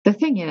The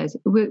thing is,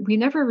 we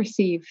never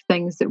receive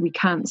things that we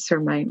can't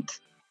surmount.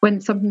 When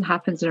something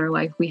happens in our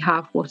life, we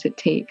have what it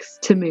takes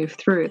to move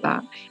through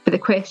that. But the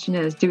question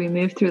is, do we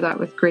move through that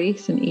with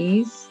grace and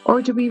ease,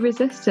 or do we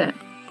resist it?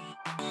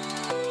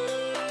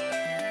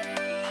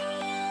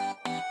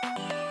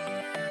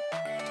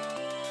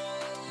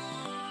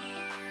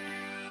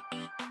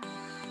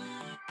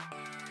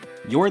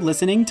 You're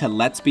listening to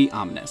Let's Be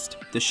Omnist,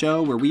 the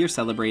show where we are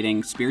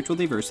celebrating spiritual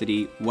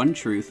diversity, one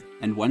truth,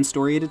 and one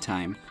story at a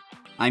time.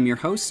 I'm your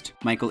host,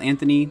 Michael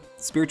Anthony,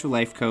 spiritual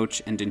life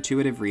coach and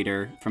intuitive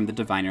reader from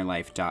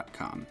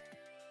thedivinerlife.com.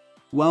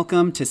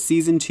 Welcome to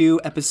Season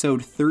 2,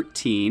 Episode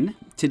 13.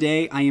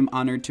 Today, I am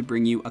honored to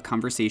bring you a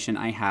conversation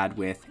I had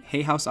with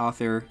Hay House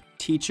author,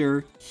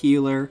 teacher,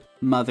 healer,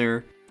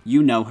 mother,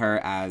 you know her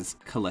as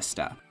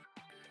Callista.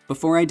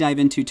 Before I dive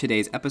into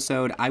today's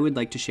episode, I would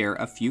like to share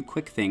a few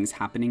quick things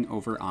happening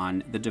over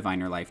on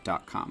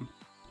thedivinerlife.com.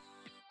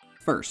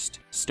 First,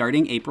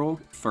 starting April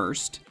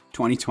 1st,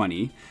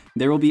 2020,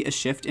 there will be a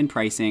shift in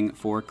pricing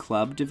for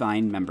Club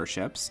Divine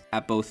memberships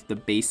at both the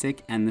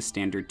basic and the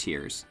standard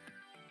tiers.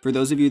 For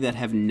those of you that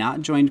have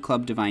not joined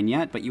Club Divine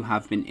yet, but you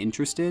have been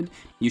interested,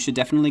 you should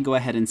definitely go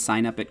ahead and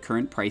sign up at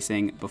current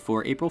pricing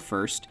before April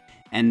 1st,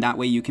 and that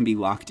way you can be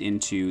locked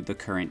into the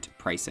current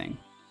pricing.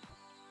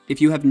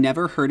 If you have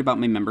never heard about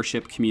my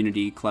membership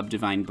community, Club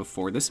Divine,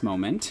 before this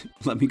moment,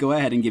 let me go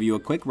ahead and give you a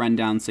quick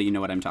rundown so you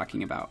know what I'm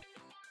talking about.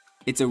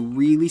 It's a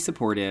really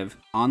supportive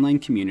online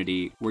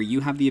community where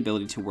you have the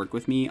ability to work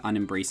with me on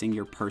embracing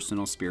your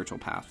personal spiritual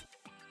path.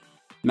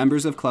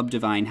 Members of Club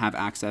Divine have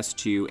access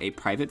to a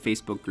private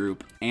Facebook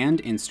group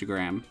and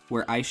Instagram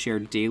where I share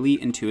daily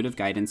intuitive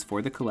guidance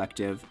for the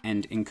collective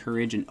and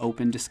encourage an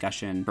open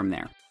discussion from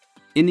there.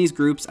 In these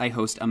groups, I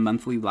host a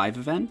monthly live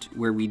event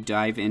where we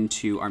dive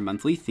into our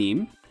monthly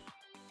theme.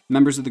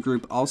 Members of the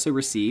group also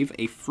receive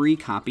a free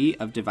copy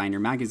of Diviner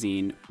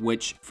Magazine,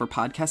 which for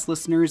podcast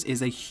listeners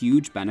is a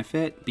huge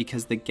benefit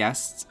because the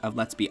guests of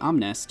Let's Be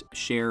Omnist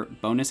share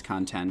bonus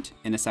content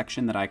in a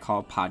section that I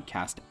call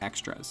Podcast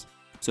Extras.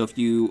 So if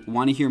you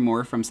want to hear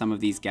more from some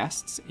of these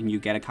guests and you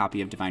get a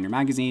copy of Diviner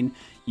Magazine,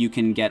 you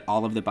can get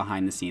all of the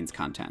behind-the-scenes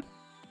content.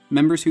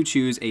 Members who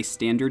choose a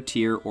standard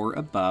tier or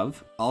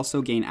above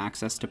also gain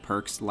access to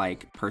perks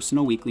like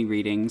personal weekly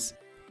readings,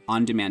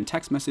 on-demand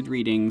text message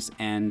readings,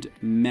 and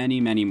many,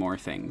 many more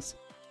things.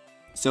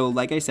 So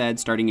like I said,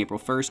 starting April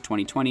 1st,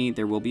 2020,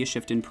 there will be a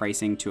shift in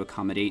pricing to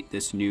accommodate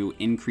this new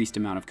increased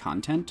amount of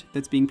content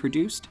that's being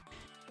produced.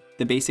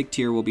 The basic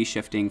tier will be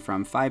shifting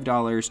from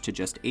 $5 to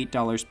just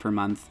 $8 per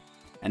month,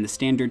 and the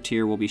standard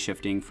tier will be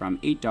shifting from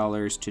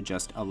 $8 to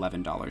just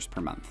 $11 per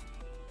month.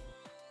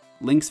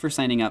 Links for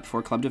signing up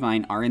for Club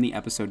Divine are in the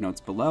episode notes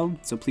below,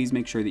 so please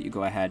make sure that you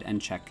go ahead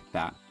and check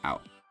that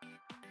out.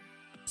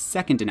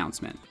 Second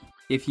announcement.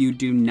 If you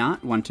do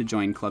not want to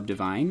join Club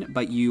Divine,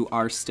 but you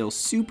are still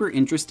super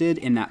interested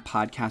in that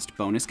podcast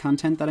bonus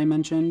content that I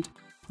mentioned,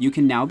 you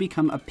can now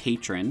become a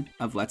patron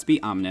of Let's Be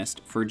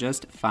Omnist for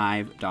just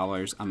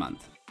 $5 a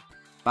month.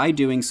 By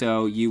doing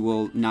so, you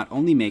will not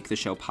only make the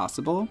show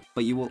possible,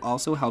 but you will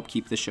also help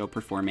keep the show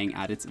performing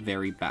at its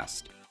very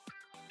best.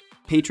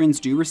 Patrons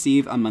do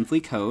receive a monthly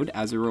code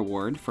as a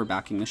reward for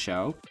backing the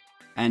show,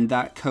 and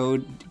that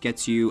code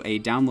gets you a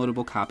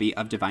downloadable copy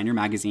of Diviner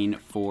Magazine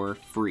for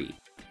free.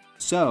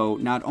 So,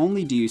 not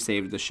only do you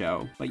save the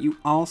show, but you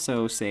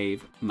also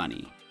save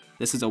money.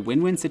 This is a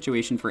win-win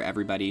situation for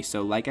everybody,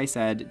 so like I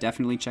said,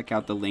 definitely check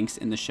out the links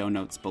in the show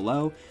notes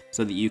below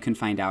so that you can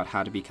find out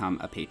how to become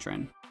a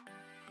patron.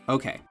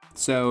 Okay,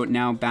 so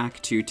now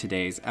back to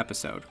today's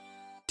episode.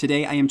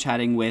 Today I am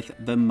chatting with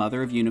the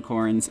mother of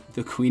unicorns,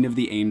 the queen of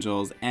the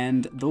angels,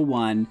 and the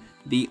one,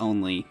 the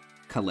only,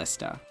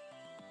 Callista.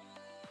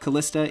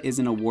 Callista is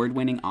an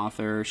award-winning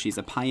author, she's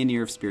a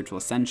pioneer of spiritual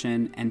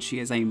ascension, and she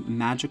is a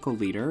magical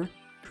leader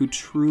who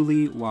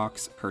truly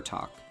walks her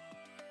talk.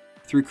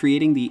 Through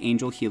creating the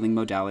angel healing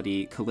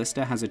modality,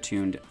 Callista has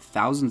attuned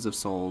thousands of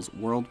souls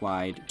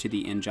worldwide to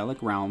the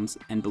angelic realms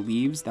and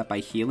believes that by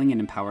healing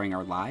and empowering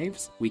our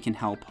lives, we can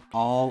help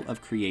all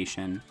of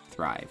creation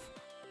thrive.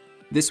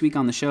 This week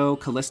on the show,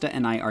 Callista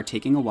and I are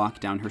taking a walk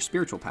down her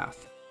spiritual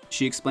path.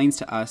 She explains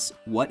to us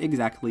what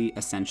exactly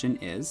ascension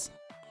is,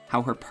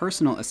 how her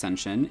personal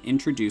ascension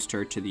introduced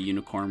her to the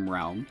unicorn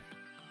realm,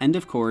 and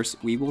of course,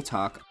 we will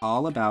talk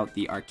all about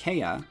the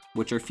Archaea,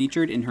 which are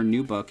featured in her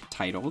new book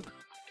titled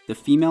The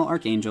Female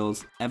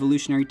Archangels: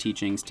 Evolutionary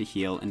Teachings to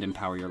Heal and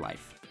Empower Your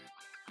Life.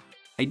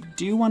 I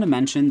do want to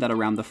mention that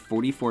around the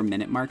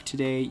 44-minute mark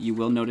today, you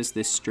will notice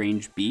this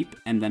strange beep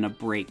and then a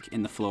break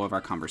in the flow of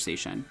our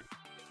conversation.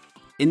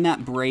 In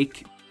that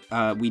break,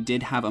 we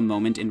did have a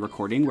moment in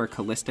recording where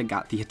Callista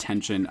got the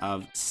attention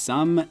of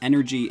some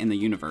energy in the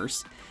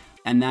universe,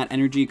 and that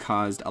energy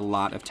caused a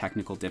lot of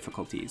technical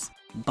difficulties.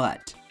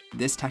 But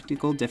this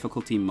technical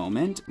difficulty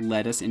moment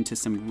led us into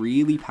some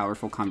really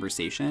powerful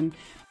conversation,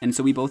 and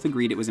so we both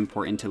agreed it was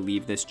important to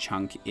leave this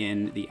chunk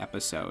in the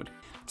episode.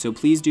 So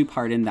please do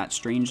pardon that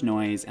strange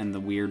noise and the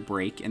weird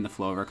break in the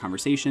flow of our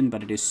conversation,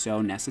 but it is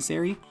so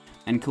necessary,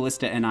 and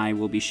Callista and I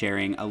will be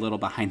sharing a little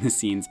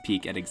behind-the-scenes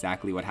peek at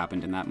exactly what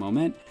happened in that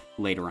moment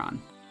later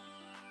on.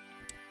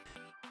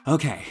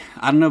 Okay,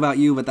 I don't know about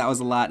you, but that was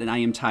a lot, and I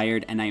am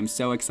tired, and I am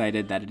so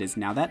excited that it is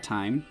now that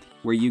time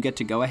where you get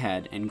to go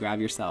ahead and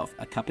grab yourself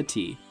a cup of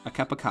tea, a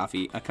cup of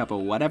coffee, a cup of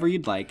whatever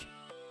you'd like,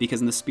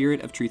 because in the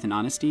spirit of truth and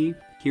honesty,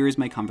 here is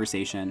my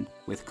conversation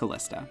with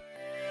Callista.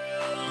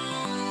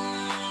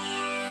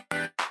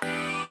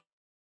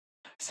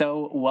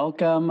 So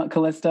welcome,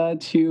 Callista,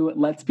 to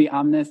Let's Be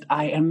Honest.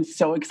 I am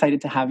so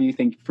excited to have you.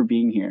 Thank you for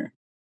being here.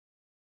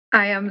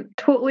 I am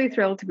totally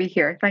thrilled to be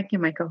here. Thank you,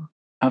 Michael.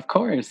 Of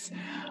course.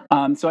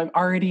 So I've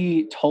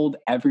already told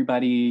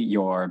everybody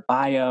your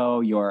bio,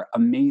 your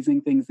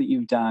amazing things that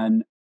you've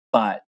done,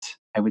 but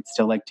I would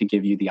still like to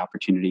give you the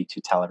opportunity to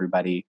tell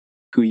everybody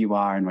who you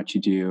are and what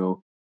you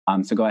do.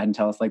 So go ahead and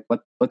tell us, like,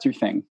 what's your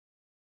thing?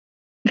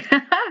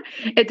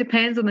 It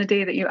depends on the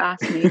day that you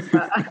ask me.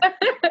 But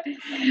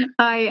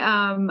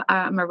I'm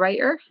a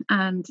writer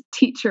and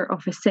teacher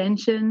of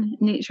Ascension,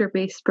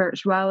 nature-based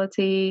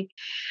spirituality.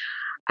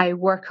 I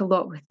work a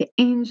lot with the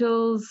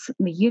angels,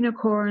 the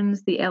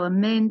unicorns, the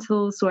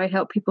elementals. So I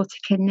help people to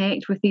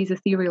connect with these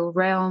ethereal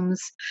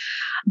realms.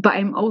 But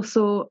I'm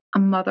also a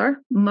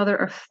mother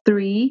of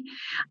 3,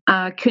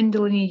 a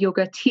Kundalini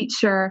yoga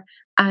teacher,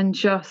 and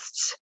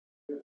just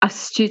a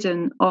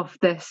student of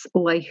this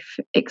life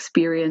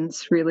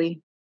experience,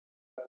 really.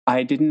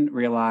 I didn't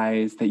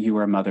realize that you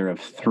were a mother of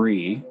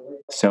 3.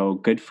 So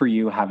good for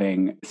you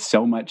having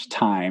so much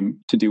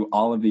time to do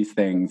all of these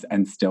things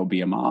and still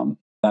be a mom.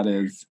 That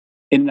is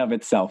in and of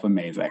itself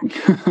amazing.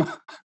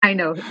 I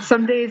know.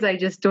 Some days I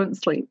just don't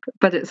sleep,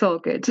 but it's all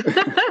good.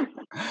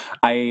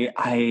 I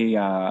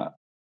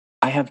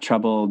have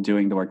trouble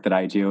doing the work that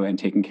I do and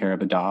taking care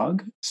of a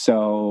dog.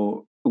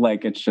 So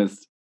like it's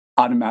just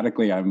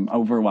automatically I'm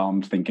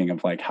overwhelmed thinking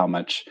of like how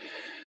much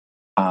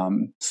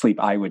sleep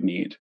I would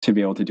need to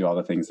be able to do all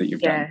the things that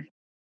you've done.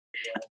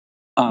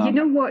 You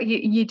know what?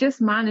 You just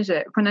manage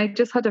it. When I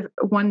just had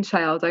one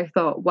child, I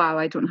thought, wow,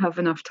 I don't have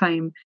enough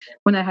time.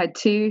 When I had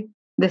 2,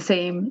 the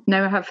same.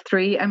 Now I have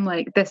 3. I'm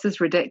like, this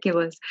is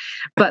ridiculous.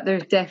 But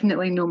there's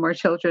definitely no more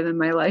children in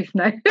my life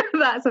now.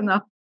 That's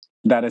enough.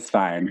 That is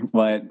fine.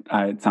 But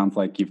it sounds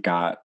like you've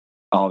got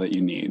all that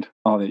you need,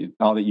 all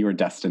that you were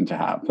destined to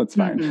have. That's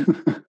fine.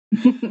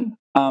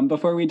 Mm-hmm.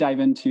 Before we dive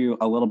into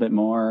a little bit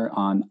more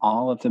on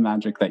all of the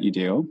magic that you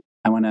do,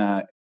 I want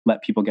to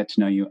let people get to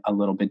know you a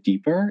little bit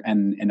deeper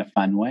and in a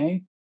fun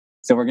way.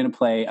 So we're going to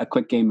play a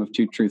quick game of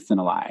 2 truths and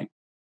a lie.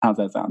 How's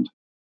that sound?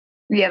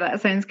 Yeah,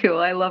 that sounds cool.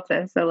 I love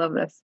this.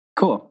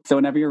 Cool. So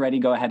whenever you're ready,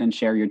 go ahead and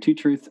share your 2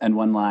 truths and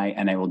 1 lie,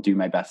 and I will do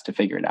my best to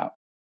figure it out.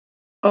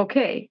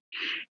 Okay.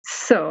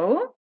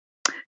 So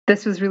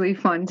this was really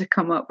fun to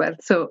come up with.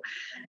 So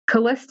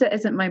Callista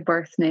isn't my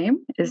birth name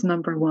is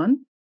number 1.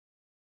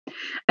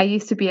 I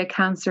used to be a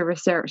cancer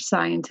research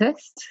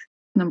scientist,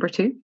 number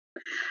 2.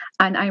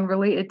 And I'm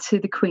related to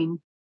the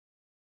Queen,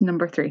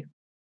 number 3.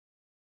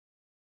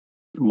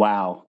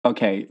 Wow.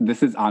 Okay.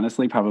 This is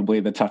honestly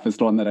probably the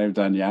toughest one that I've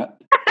done yet.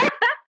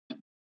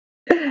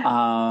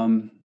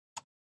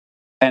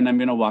 And I'm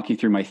going to walk you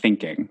through my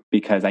thinking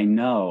because I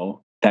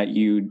know that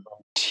you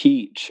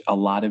teach a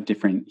lot of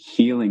different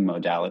healing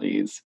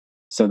modalities.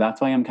 So that's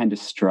why I'm kind of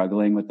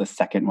struggling with the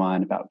second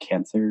one about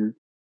cancer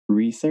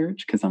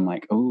research because I'm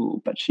like,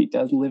 oh, but she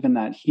does live in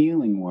that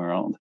healing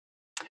world.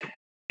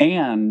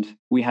 And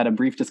we had a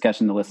brief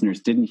discussion the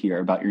listeners didn't hear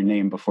about your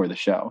name before the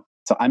show.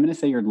 So I'm going to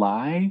say your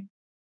lie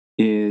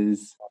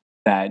is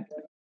that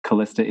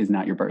Callista is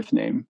not your birth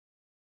name.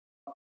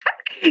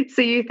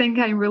 So you think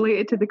I'm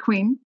related to the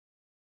Queen?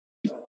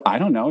 I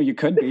don't know. You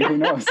could be. Who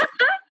knows?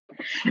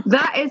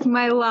 That is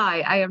my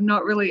lie. I am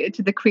not related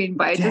to the Queen,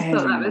 but I just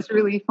thought that was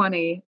really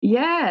funny.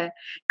 Yeah.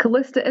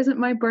 Callista isn't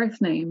my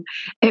birth name.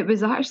 It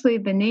was actually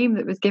the name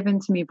that was given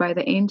to me by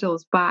the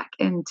angels back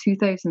in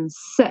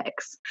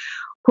 2006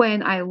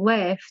 when I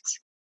left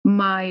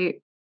my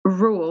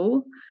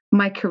role,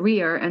 my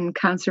career in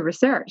cancer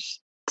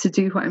research to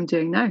do what I'm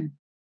doing now.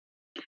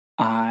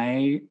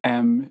 I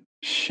am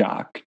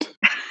shocked.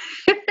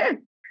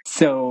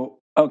 So,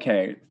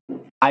 okay,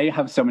 I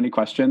have so many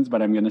questions,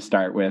 but I'm going to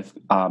start with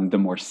the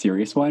more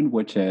serious one,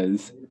 which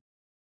is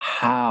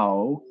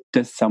how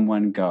does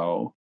someone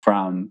go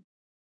from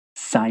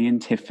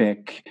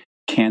scientific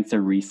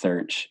cancer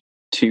research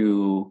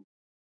to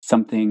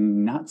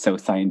something not so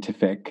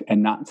scientific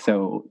and not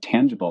so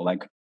tangible?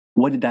 Like,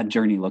 what did that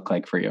journey look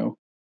like for you?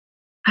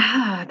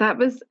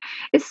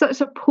 It's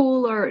such a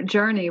polar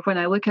journey when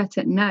I look at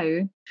it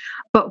now.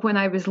 But when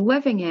I was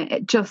living it,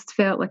 it just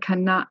felt like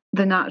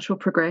the natural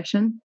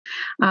progression.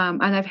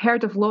 And I've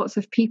heard of lots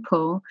of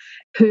people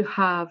who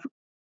have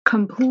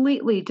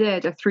completely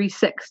did a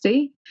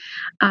 360.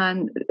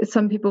 And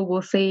some people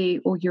will say,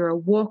 oh, you're a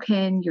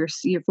walk-in,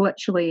 you've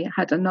literally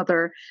had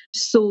another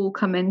soul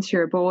come into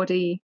your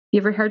body. You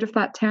ever heard of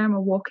that term,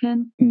 a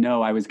walk-in?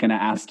 No, I was going to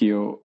ask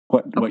you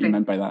what you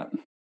meant by that.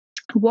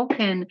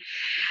 Walk-in.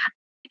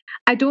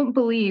 I don't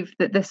believe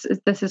that this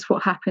is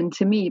what happened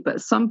to me,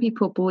 but some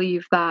people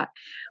believe that,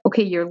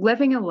 okay, you're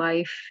living a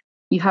life,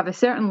 you have a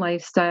certain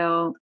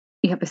lifestyle,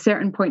 you have a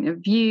certain point of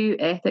view,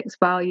 ethics,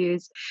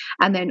 values,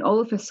 and then all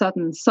of a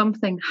sudden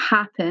something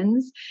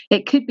happens.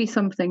 It could be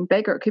something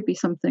big or it could be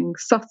something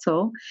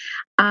subtle,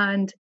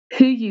 and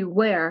who you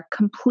were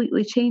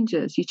completely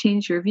changes. You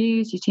change your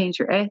views, you change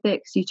your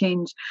ethics, you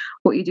change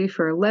what you do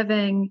for a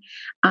living,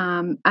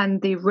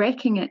 and they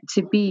reckon it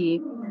to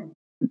be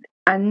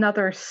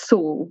another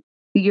soul,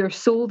 your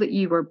soul that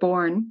you were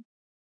born,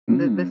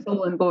 the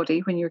soul and body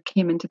when you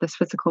came into this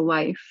physical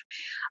life,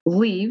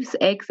 leaves,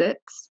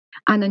 exits,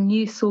 and a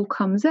new soul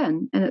comes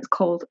in, and it's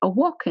called a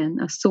walk-in,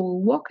 a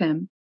soul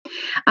walk-in.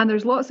 And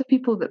there's lots of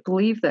people that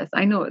believe this.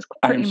 I know it's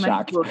pretty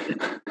mind-blowing.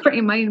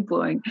 Pretty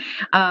mind-blowing.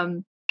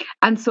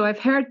 And so I've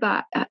heard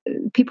that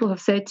people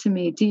have said to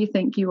me, do you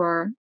think you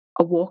are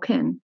a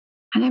walk-in?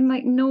 And I'm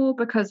like, no,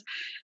 because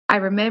I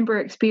remember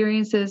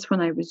experiences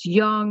when I was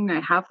young. I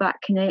have that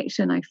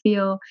connection. I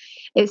feel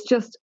it's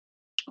just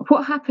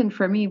what happened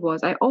for me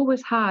was I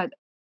always had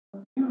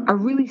a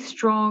really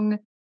strong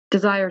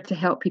desire to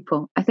help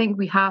people. I think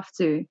we have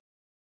to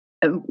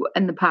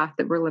in the path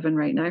that we're living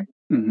right now.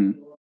 Mm-hmm.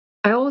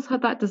 I always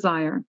had that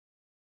desire.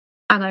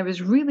 And I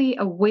was really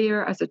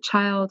aware as a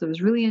child. I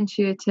was really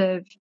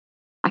intuitive.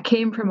 I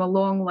came from a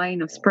long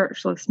line of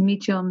spiritualists,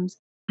 mediums,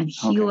 and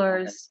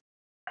healers,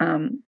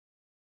 and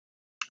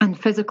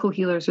physical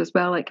healers as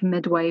well, like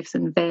midwives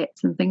and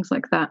vets and things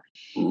like that.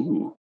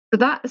 Ooh.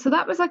 So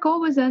that was like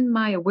always in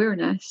my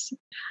awareness.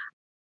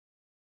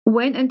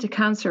 Went into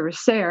cancer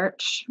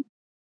research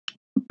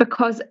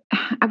because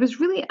I was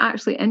really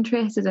actually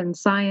interested in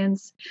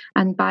science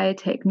and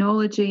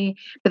biotechnology.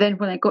 But then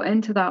when I got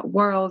into that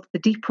world, the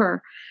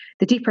deeper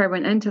I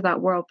went into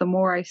that world, the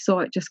more I saw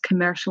it just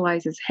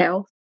commercializes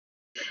health.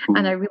 Ooh.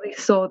 And I really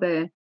saw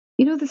the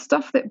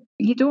stuff that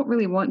you don't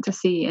really want to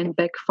see in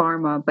big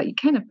pharma, but you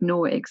kind of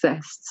know it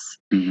exists.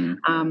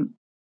 Mm-hmm.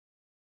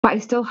 But I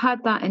still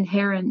had that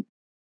inherent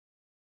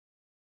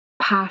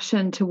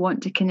passion to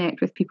want to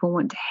connect with people,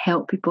 want to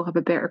help people have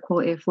a better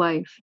quality of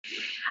life.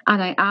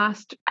 And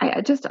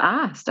I just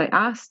asked.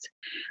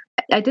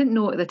 I didn't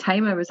know at the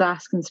time I was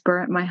asking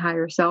Spirit, my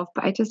higher self,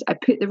 but I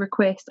put the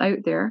request out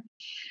there,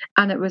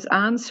 and it was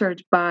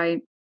answered by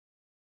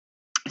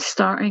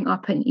starting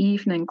up an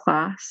evening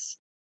class.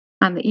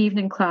 And the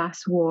evening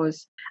class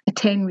was a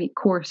 10-week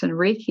course in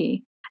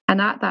Reiki.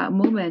 And at that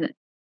moment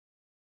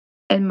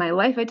in my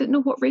life, I didn't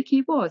know what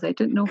Reiki was. I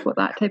didn't know what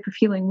that type of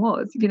healing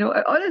was.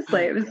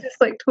 Honestly, it was just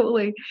like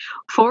totally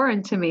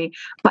foreign to me.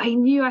 But I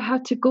knew I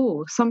had to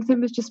go. Something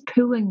was just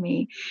pulling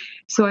me.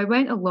 So I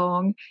went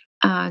along,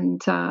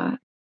 and, I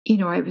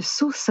was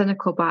so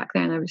cynical back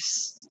then. I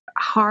was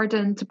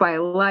hardened by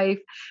life,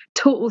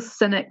 total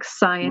cynic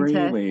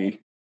scientist.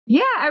 Really?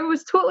 Yeah, I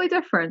was totally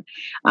different.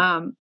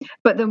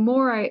 But the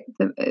more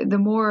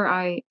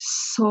I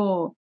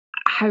saw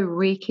how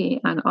Reiki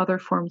and other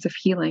forms of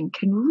healing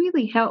can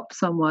really help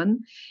someone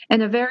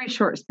in a very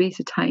short space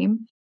of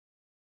time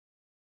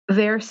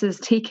versus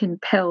taking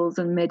pills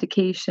and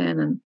medication,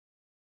 and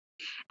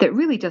that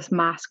really just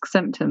mask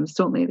symptoms,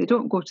 don't they? They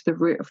don't go to the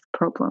root of the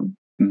problem.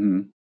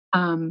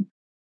 Mm-hmm.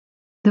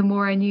 The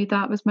more I knew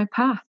that was my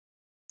path.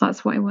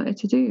 That's what I wanted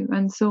to do.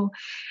 And so,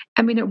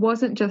 it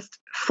wasn't just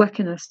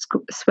flicking a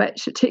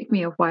switch. It took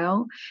me a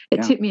while.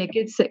 It took me a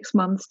good 6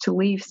 months to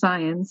leave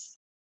science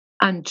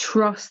and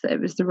trust that it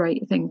was the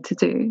right thing to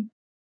do.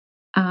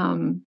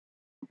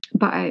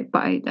 But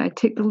I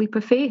took the leap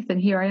of faith, and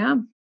here I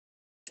am.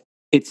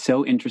 It's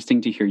so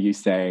interesting to hear you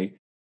say,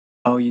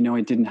 oh,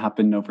 it didn't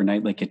happen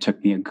overnight. Like, it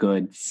took me a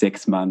good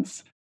 6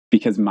 months,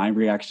 because my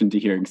reaction to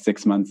hearing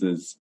 6 months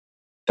is,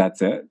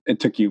 that's it? It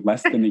took you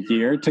less than a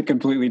year to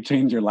completely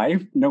change your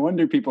life? No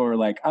wonder people were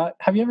like,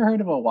 have you ever heard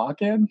of a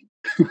walk-in?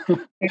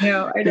 I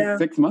know.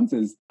 6 months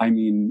is,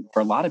 for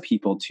a lot of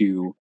people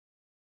to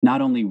not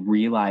only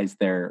realize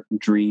their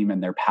dream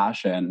and their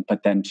passion,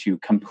 but then to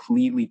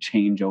completely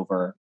change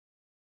over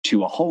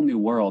to a whole new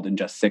world in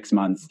just 6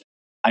 months.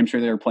 I'm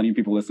sure there are plenty of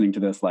people listening to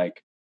this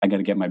like, I got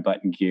to get my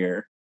butt in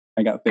gear.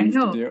 I got things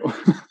to do.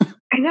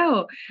 I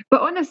know.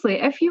 But honestly,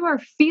 if you are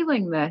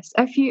feeling this,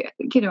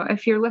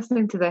 if you're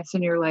listening to this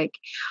and you're like,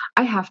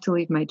 I have to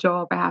leave my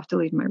job, I have to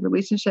leave my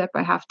relationship,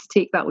 I have to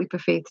take that leap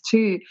of faith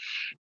too,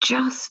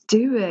 just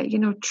do it.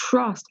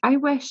 Trust.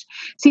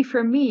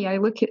 For me, I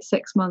look at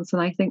 6 months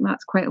and I think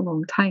that's quite a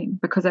long time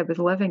because I was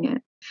living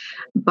it.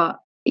 But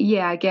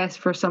yeah, I guess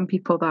for some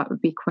people that would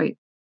be quite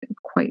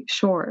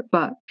short.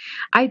 But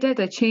I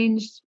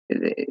changed.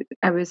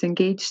 I was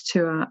engaged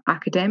to an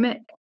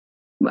academic.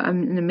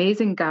 I'm an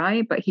amazing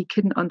guy, but he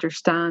couldn't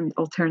understand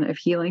alternative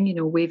healing,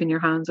 waving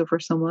your hands over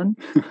someone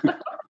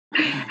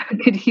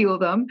could heal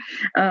them.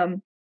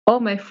 All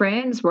my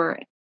friends were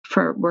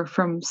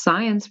from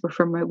science, were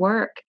from my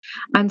work.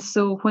 And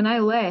so when I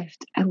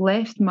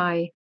left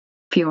my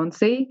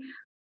fiance.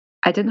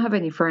 I didn't have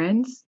any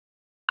friends.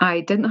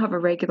 I didn't have a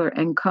regular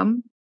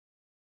income.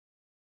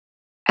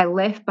 I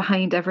left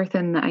behind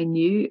everything that I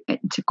knew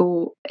to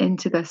go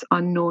into this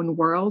unknown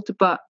world,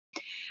 but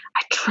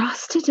I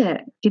trusted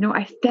it.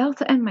 I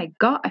felt it in my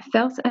gut. I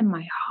felt it in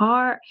my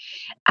heart.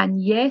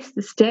 And yes,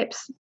 the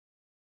steps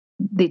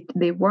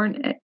they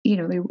weren't,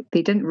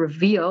 they didn't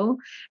reveal.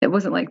 It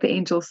wasn't like the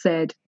angel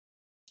said,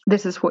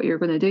 this is what you're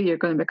going to do. You're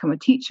going to become a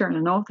teacher and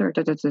an author,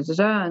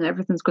 and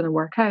everything's going to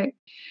work out.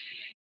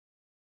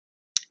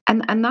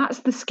 And that's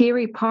the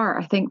scary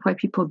part, I think, why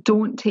people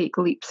don't take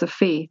leaps of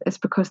faith, is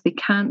because they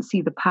can't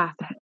see the path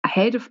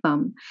ahead of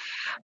them.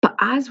 But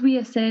as we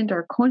ascend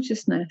our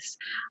consciousness,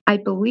 I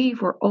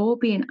believe we're all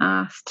being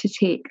asked to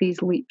take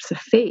these leaps of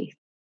faith.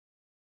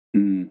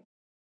 Mm.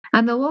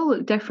 And they'll all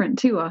look different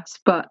to us,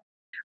 but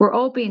we're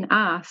all being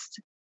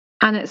asked,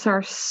 and it's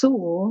our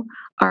soul,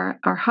 our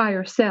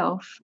higher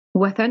self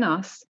within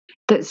us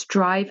that's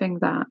driving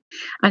that.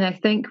 And I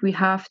think we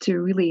have to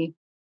really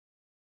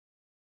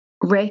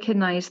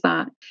recognize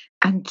that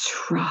and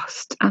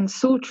trust, and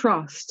so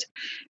trust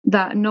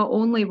that not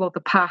only will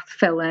the path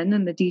fill in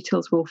and the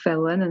details will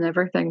fill in and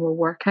everything will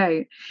work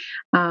out,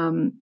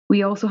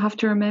 we also have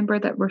to remember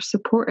that we're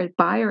supported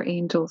by our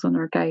angels and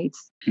our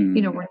guides.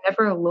 We're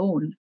never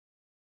alone.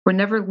 We're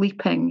never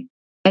leaping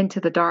into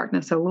the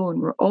darkness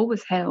alone. We're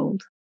always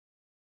held.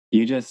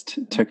 You just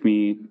took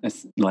me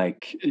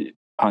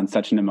on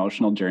such an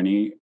emotional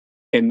journey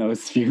in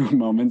those few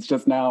moments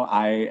just now.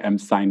 I am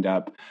signed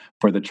up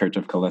for the Church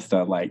of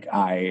Callista. Like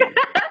I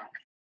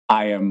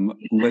am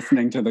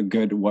listening to the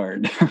good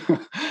word.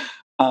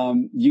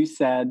 You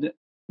said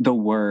the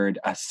word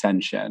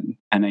ascension,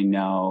 and I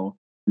know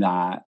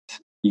that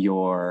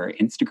your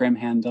Instagram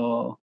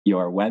handle,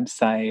 your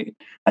website,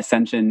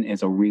 ascension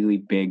is a really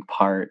big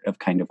part of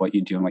kind of what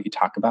you do and what you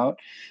talk about.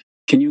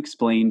 Can you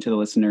explain to the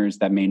listeners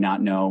that may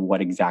not know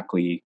what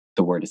exactly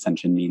the word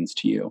ascension means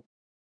to you?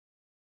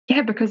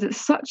 Yeah, because it's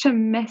such a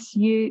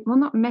misused, well,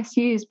 not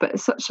misused, but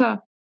it's such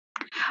a,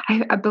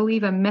 I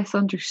believe, a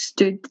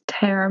misunderstood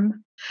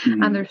term.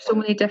 Mm-hmm. And there's so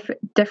many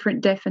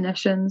different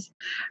definitions.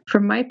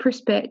 From my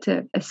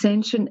perspective,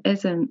 ascension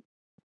isn't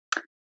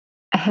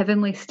a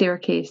heavenly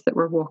staircase that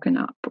we're walking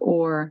up,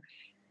 or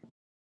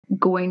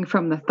going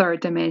from the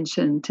third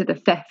dimension to the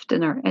fifth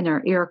in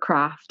our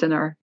aircraft and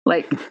our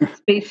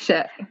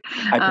spaceship.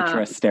 I picture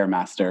a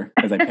Stairmaster,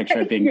 because I picture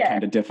it being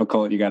kind of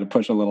difficult. You got to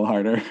push a little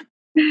harder.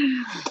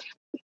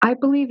 I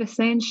believe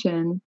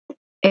ascension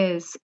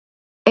is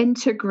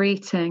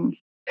integrating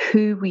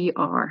who we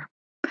are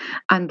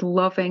and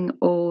loving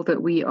all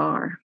that we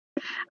are.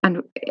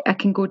 And I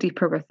can go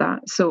deeper with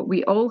that. So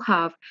we all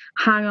have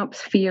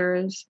hang-ups,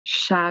 fears,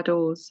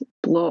 shadows,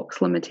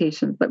 blocks,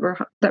 limitations that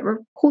we're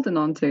holding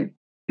on to.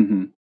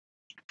 Mm-hmm.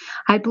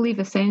 I believe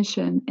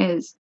ascension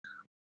is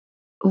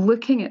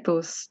looking at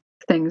those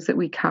things that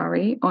we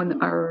carry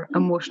on our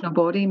emotional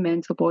body,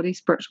 mental body,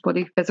 spiritual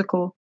body,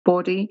 physical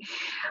body,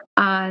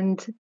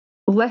 and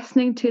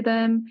listening to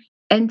them,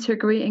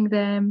 integrating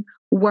them,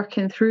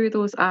 working through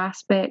those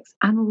aspects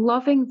and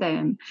loving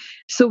them.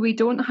 So we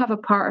don't have a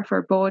part of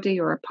our body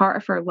or a part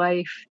of our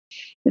life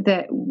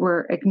that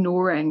we're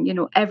ignoring.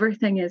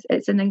 Everything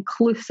it's an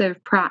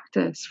inclusive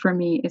practice for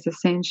me, is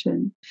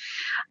ascension.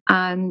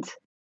 And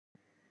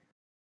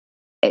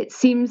it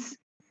seems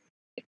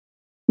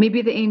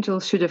maybe the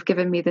angels should have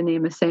given me the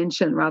name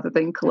Ascension rather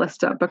than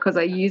Callista, because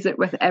I use it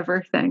with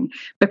everything,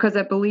 because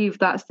I believe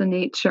that's the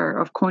nature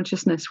of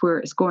consciousness, where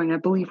it's going. I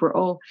believe we're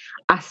all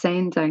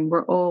ascending.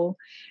 We're all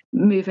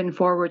moving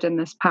forward in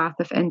this path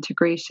of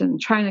integration,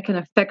 trying to kind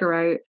of figure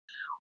out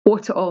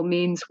what it all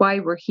means, why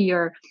we're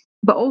here,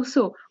 but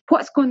also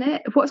what's going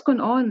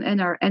on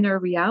in our inner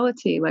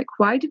reality. Like,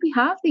 why do we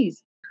have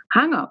these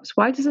hang-ups?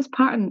 Why does this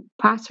pattern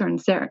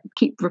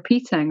keep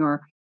repeating?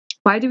 Or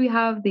why do we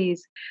have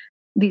these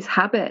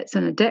habits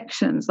and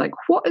addictions? Like,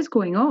 what is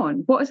going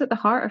on? What is at the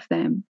heart of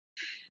them?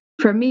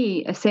 For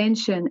me,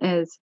 ascension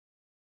is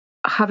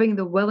having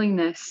the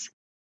willingness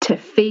to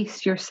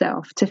face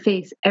yourself, to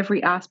face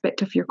every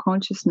aspect of your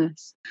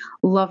consciousness,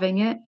 loving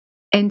it,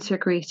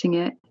 integrating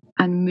it,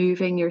 and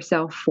moving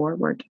yourself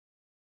forward.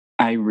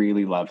 I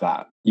really love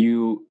that.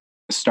 You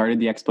started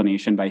the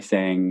explanation by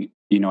saying,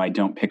 I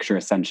don't picture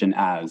ascension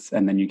as,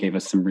 and then you gave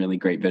us some really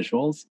great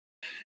visuals.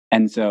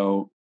 And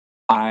so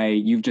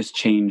you've just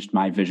changed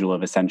my visual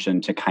of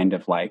ascension to kind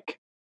of like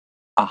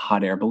a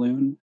hot air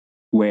balloon,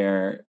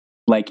 where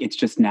like it's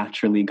just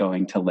naturally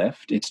going to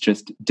lift. It's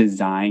just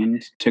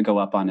designed to go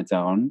up on its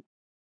own.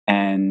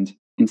 And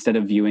instead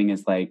of viewing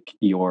as like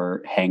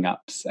your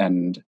hangups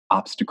and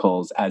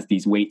obstacles as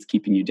these weights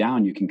keeping you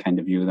down, you can kind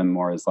of view them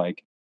more as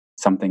like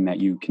something that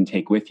you can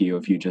take with you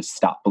if you just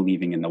stop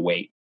believing in the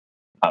weight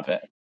of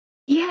it.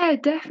 Yeah,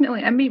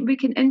 definitely. I mean, we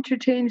can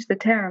interchange the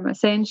term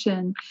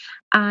ascension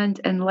and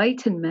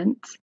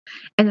enlightenment.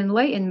 And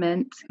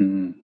enlightenment,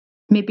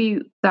 maybe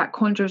that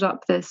conjures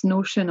up this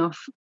notion of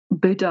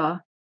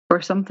Buddha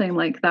or something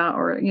like that,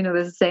 or,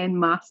 the Zen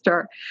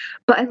master.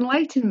 But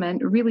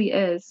enlightenment really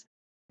is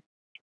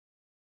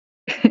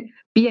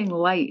being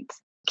light,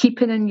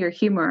 keeping in your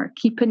humor,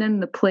 keeping in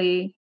the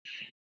play,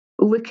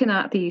 looking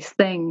at these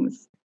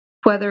things,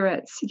 whether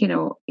it's,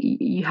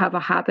 you have a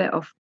habit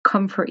of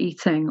comfort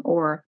eating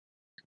or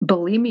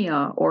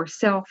bulimia or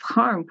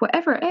self-harm,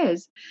 whatever it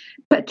is,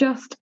 but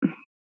just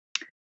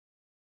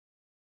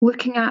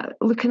looking at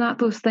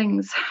those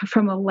things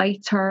from a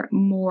lighter,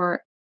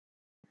 more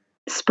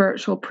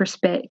spiritual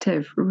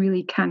perspective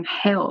really can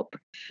help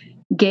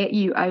get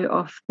you out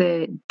of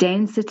the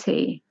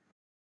density.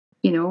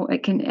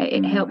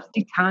 It helps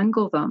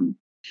detangle them.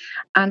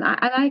 And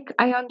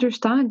I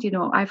understand,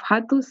 I've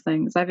had those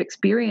things. I've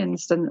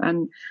experienced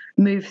and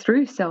moved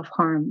through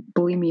self-harm,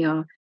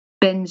 bulimia,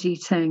 binge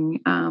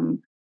eating, a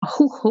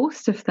whole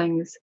host of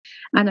things.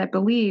 And I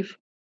believe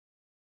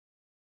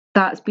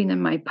that's been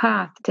in my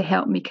path to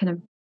help me kind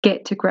of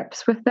get to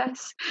grips with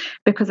this,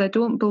 because I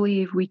don't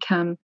believe we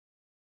can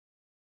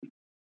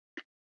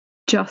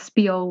just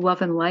be all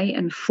love and light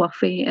and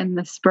fluffy in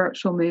the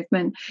spiritual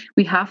movement.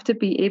 We have to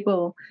be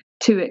able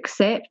to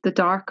accept the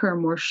darker,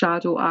 more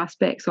shadow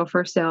aspects of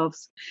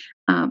ourselves,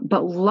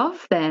 but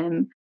love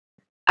them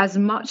as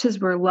much as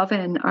we're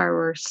loving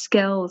our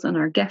skills and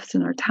our gifts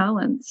and our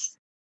talents.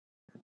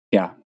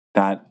 Yeah,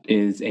 that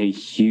is a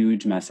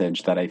huge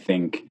message that I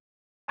think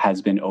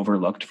has been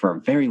overlooked for a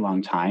very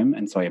long time.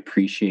 And so I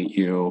appreciate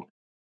you,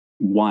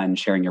 one,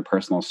 sharing your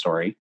personal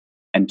story,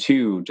 and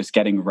two, just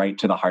getting right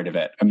to the heart of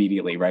it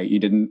immediately, right? You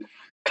didn't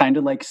kind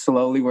of like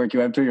slowly work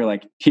your way up to it. You're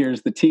like,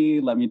 here's the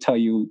tea. Let me tell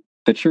you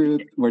the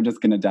truth. We're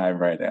just going to dive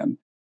right in.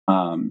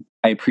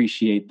 I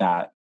appreciate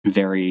that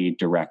very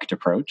direct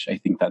approach. I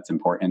think that's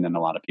important, and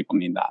a lot of people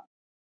need that.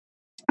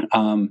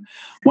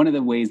 One of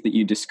the ways that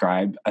you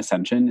describe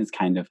ascension is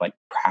kind of like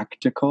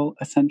practical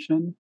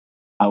ascension,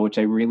 which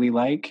I really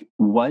like.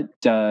 What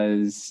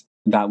does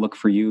that look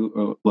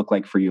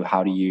like for you?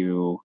 How do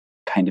you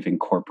kind of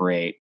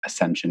incorporate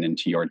ascension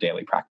into your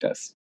daily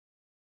practice?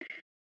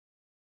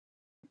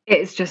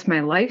 It's just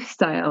my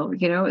lifestyle,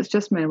 it's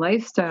just my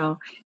lifestyle.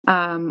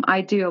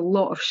 I do a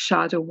lot of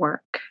shadow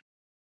work,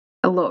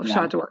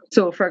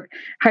 So for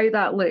how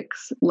that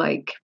looks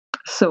like,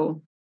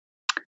 so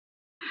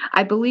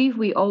I believe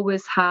we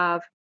always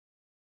have,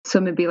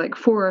 so maybe like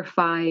 4 or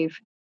 5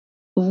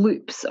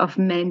 loops of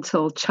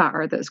mental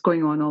chatter that's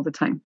going on all the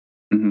time.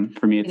 Mm-hmm.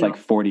 For me, it's like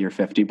 40 or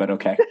 50, but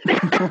okay.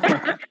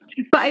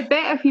 But I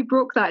bet if you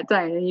broke that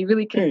down and you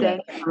really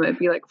condensed them, it'd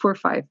be like 4 or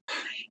 5.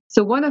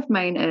 So one of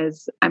mine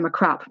is, I'm a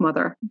crap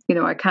mother.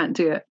 I can't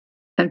do it.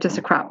 I'm just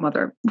a crap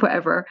mother,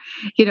 whatever.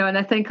 And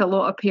I think a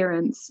lot of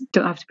parents,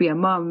 don't have to be a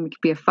mum,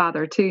 could be a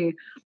father too,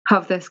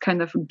 have this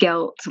kind of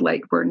guilt,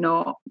 like we're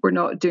not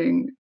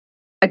doing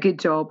a good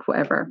job,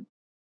 whatever.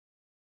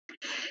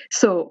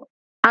 So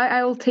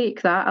I'll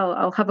take that.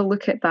 I'll have a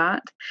look at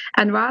that.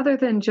 And rather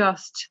than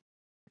just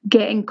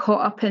getting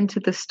caught up into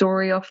the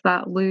story of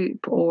that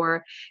loop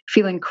or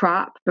feeling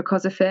crap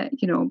because of it,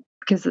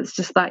 because it's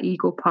just that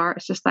ego part,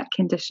 it's just that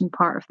conditioned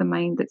part of the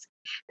mind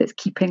that's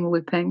keeping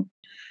looping.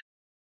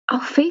 I'll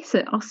face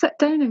it. I'll sit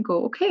down and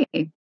go,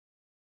 okay,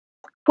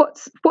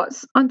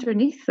 what's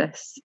underneath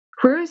this?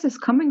 Where is this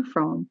coming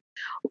from?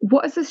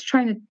 What is this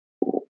trying to?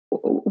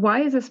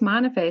 Why is this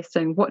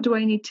manifesting? What do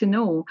I need to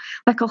know?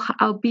 Like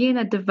I'll be in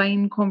a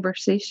divine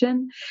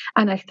conversation,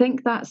 and I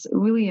think that's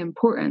really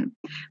important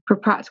for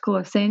practical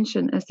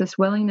ascension. Is this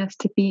willingness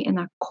to be in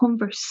a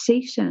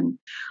conversation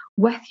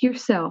with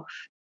yourself,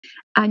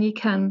 and you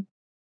can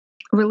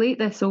relate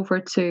this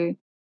over to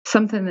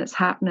something that's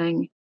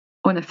happening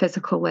on a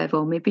physical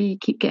level. Maybe you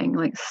keep getting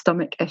like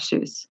stomach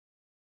issues,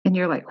 and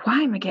you're like, why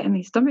am I getting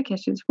these stomach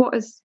issues?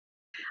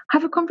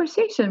 Have a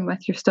conversation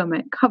with your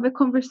stomach, have a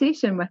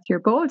conversation with your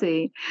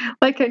body.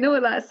 Like, I know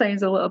that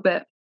sounds a little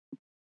bit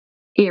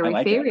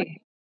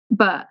airy-fairy,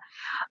 but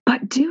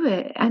do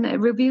it, and it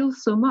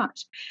reveals so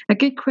much. A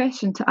good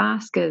question to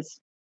ask is,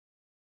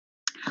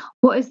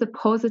 what is the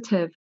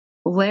positive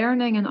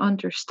learning and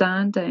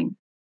understanding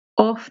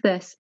of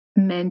this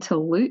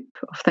mental loop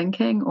of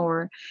thinking,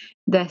 or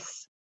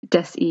this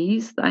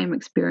dis-ease that I'm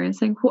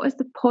experiencing? What is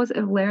the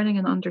positive learning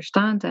and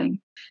understanding?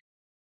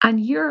 And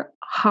your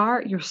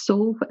heart, your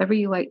soul, whatever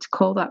you like to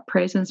call that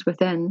presence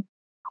within,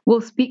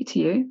 will speak to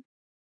you.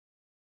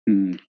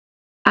 Mm.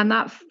 And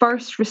that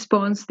first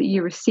response that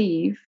you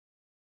receive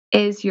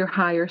is your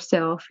higher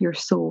self, your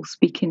soul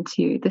speaking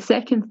to you. The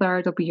second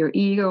third will be your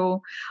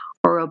ego,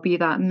 or it'll be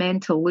that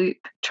mental loop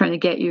trying to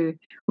get you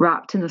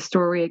wrapped in the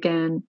story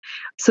again.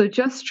 So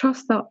just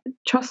trust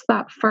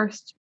that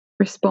first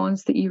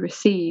response that you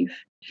receive,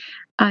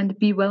 and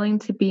be willing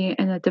to be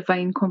in a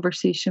divine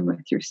conversation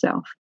with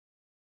yourself.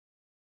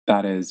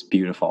 That is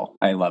beautiful.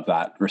 I love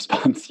that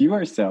response. You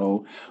are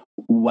so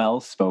well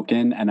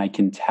spoken, and I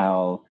can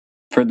tell,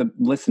 for the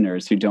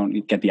listeners who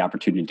don't get the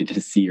opportunity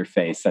to see your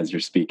face as you're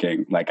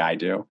speaking like I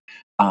do,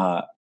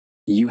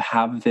 you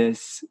have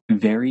this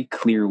very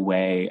clear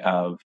way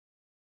of,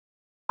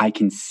 I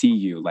can see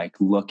you, like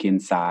look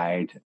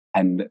inside,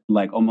 and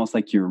like almost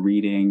like you're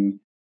reading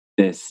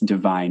this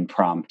divine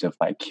prompt of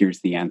like, here's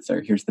the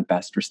answer, here's the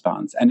best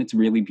response. And it's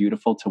really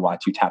beautiful to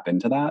watch you tap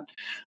into that.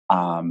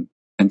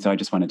 And so I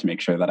just wanted to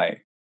make sure that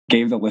I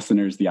gave the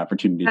listeners the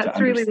opportunity to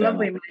understand. That's really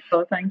lovely,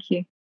 Michael. Thank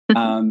you.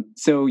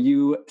 So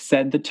you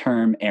said the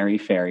term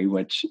airy-fairy,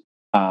 which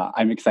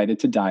I'm excited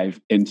to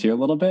dive into a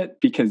little bit,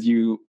 because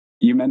you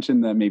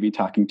mentioned that maybe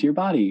talking to your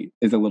body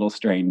is a little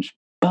strange,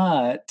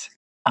 but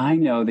I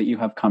know that you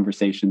have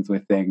conversations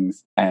with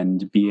things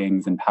and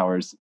beings and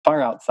powers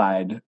far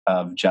outside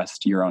of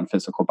just your own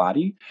physical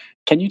body.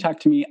 Can you talk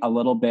to me a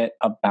little bit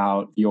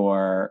about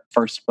your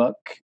first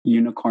book,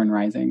 Unicorn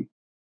Rising?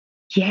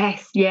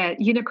 Yes, yeah,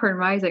 Unicorn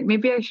Rising.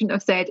 Maybe I shouldn't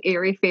have said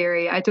airy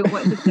fairy. I don't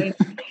want to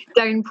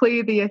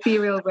downplay the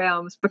ethereal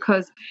realms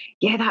because,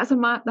 yeah, that's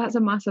a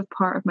massive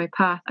part of my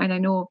path, and I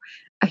know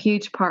a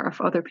huge part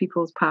of other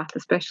people's path,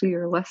 especially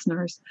your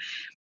listeners.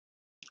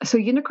 So,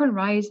 Unicorn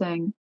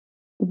Rising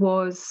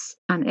was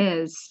and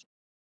is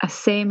a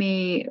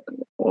semi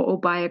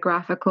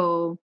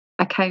autobiographical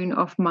account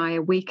of my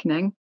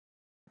awakening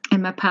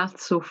and my path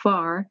so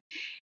far,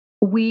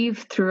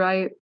 weave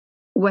throughout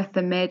with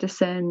the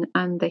medicine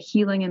and the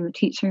healing and the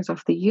teachings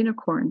of the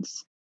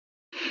unicorns.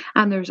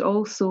 And there's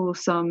also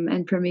some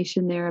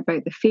information there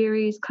about the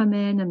fairies come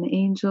in and the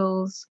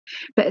angels,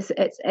 but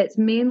it's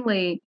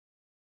mainly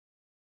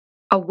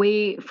a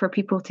way for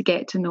people to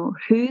get to know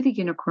who the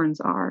unicorns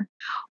are,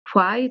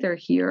 why they're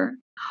here,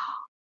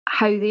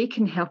 how they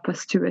can help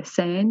us to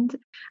ascend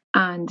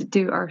and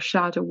do our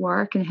shadow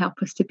work and help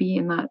us to be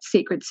in that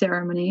sacred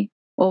ceremony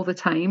all the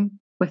time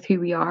with who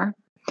we are.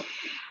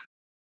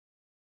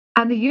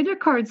 And the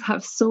unicorns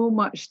have so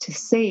much to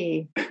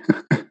say.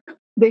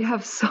 They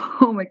have so,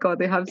 oh my God,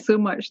 they have so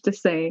much to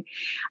say.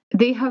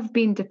 They have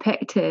been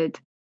depicted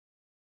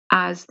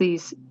as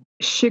these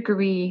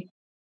sugary,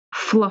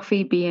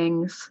 fluffy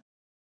beings,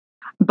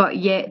 but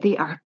yet they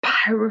are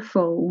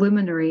powerful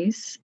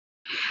luminaries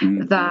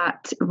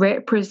that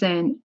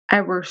represent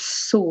our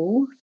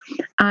soul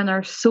and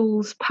our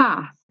soul's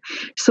path.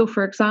 So,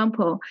 for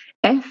example,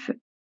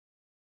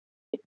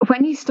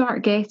 when you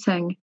start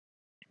getting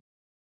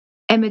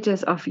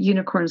images of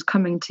unicorns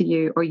coming to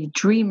you, or you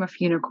dream of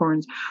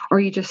unicorns, or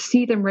you just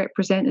see them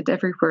represented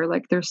everywhere,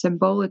 like their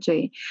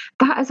symbology,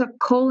 that is a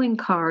calling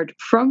card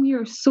from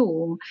your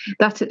soul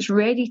that you're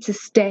ready to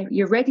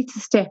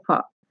step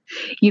up.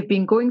 You've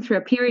been going through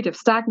a period of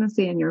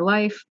stagnancy in your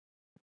life.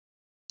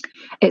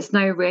 It's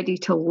now ready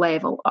to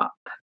level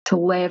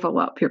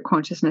up your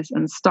consciousness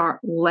and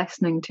start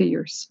listening to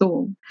your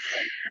soul.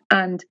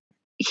 And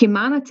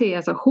humanity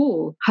as a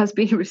whole has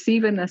been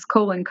receiving this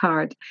calling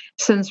card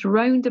since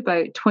round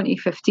about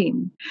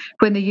 2015,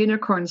 when the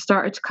unicorns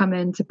started to come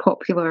into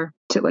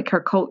like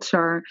our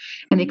culture,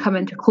 and they come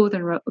into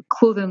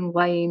clothing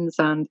lines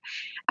and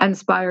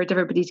inspired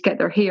everybody to get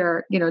their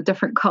hair,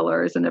 different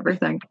colors and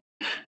everything.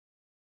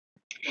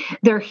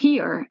 They're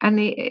here, and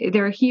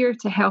they're here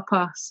to help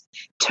us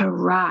to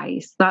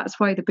rise. That's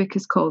why the book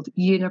is called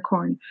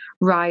Unicorn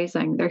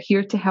Rising. They're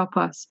here to help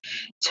us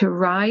to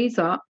rise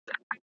up,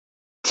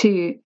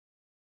 to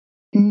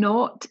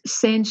not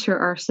censure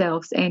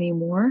ourselves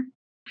anymore,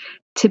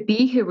 to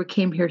be who we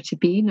came here to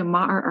be, no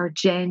matter our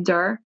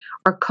gender,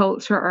 our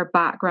culture, our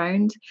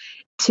background,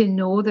 to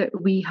know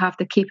that we have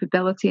the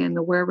capability and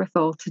the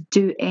wherewithal to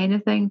do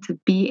anything, to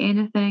be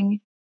anything.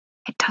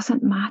 It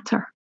doesn't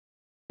matter.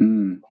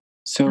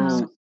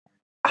 So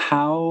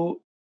how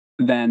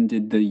then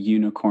did the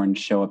unicorn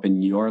show up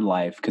in your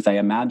life? Because I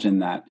imagine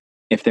that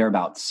if they're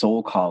about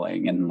soul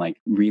calling and like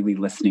really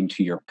listening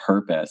to your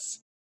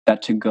purpose,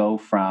 that to go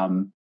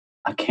from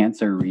a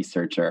cancer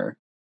researcher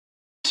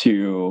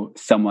to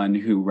someone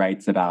who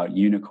writes about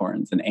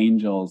unicorns and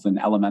angels and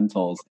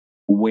elementals,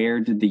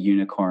 where did the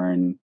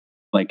unicorn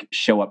like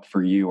show up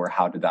for you, or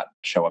how did that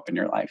show up in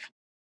your life?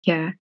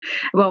 Yeah.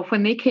 Well,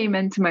 when they came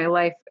into my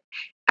life,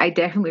 I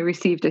definitely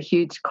received a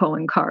huge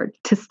calling card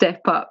to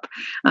step up.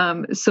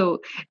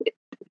 So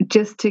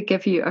just to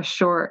give you a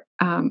short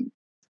account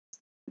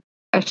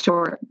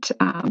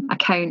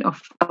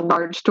of a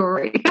large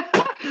story.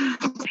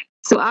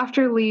 So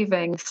after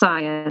leaving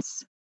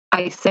science,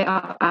 I set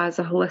up as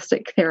a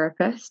holistic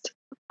therapist,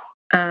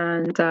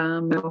 and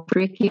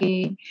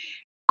Reiki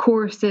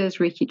courses,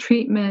 Reiki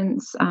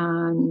treatments,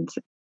 and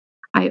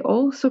I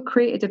also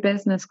created a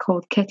business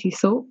called Kitty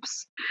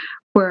Soaps,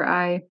 where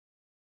I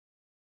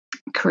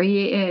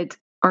created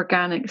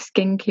organic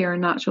skincare,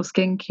 natural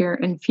skincare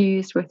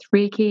infused with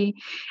Reiki,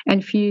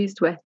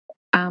 infused with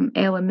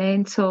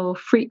elemental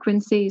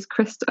frequencies.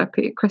 I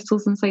put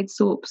crystals inside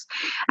soaps,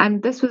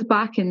 and this was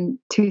back in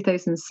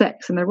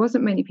 2006, and there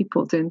wasn't many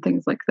people doing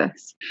things like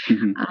this.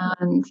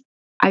 And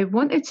I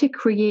wanted to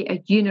create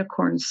a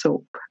unicorn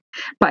soap,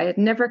 but I had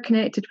never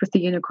connected with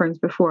the unicorns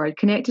before. I'd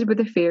connected with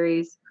the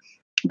fairies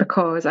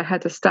because I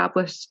had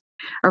established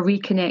a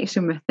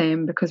reconnection with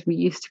them, because we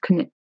used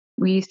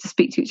to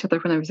speak to each other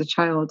when I was a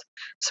child,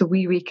 so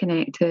we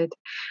reconnected.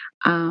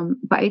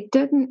 But I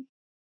didn't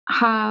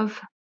have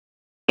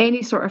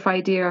any sort of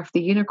idea of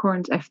the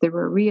unicorns, if they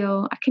were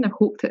real. I kind of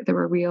hoped that they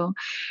were real.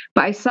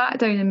 But I sat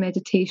down in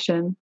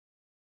meditation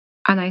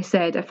and I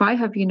said, if I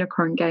have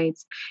unicorn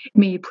guides,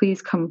 may you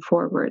please come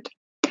forward.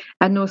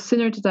 And no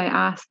sooner did I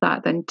ask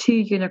that than 2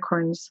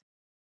 unicorns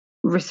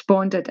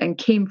responded and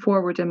came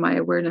forward in my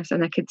awareness,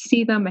 and I could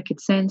see them, I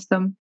could sense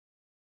them.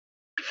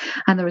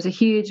 And there was a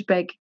huge,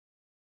 big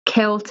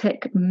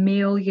Celtic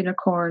male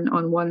unicorn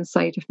on one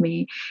side of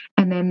me,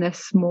 and then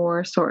this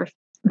more sort of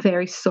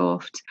very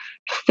soft,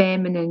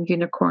 feminine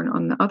unicorn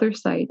on the other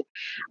side.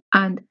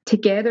 And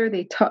together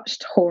they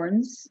touched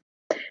horns.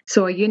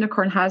 So a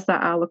unicorn has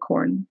that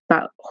alicorn,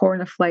 that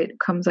horn of light that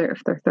comes out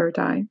of their third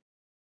eye.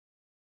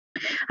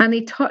 And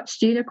they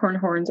touched unicorn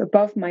horns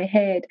above my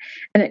head,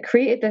 and it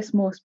created this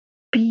most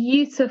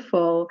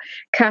beautiful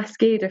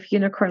cascade of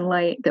unicorn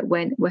light that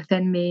went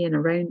within me and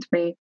around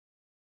me.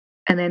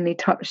 And then they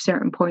touched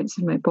certain points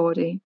of my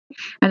body.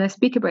 And I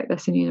speak about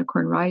this in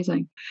Unicorn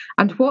Rising.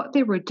 And what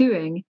they were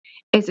doing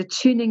is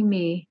attuning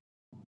me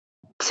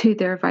to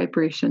their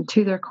vibration,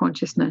 to their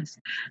consciousness,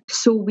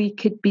 so we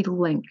could be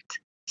linked,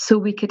 so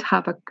we could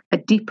have a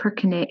deeper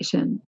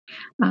connection,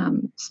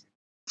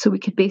 so we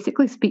could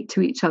basically speak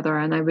to each other,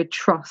 and I would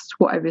trust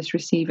what I was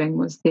receiving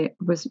was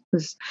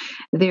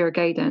their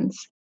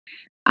guidance.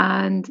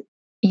 And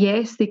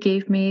yes, they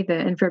gave me the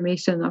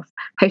information of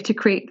how to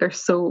create their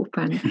soap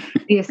and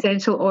the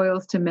essential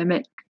oils to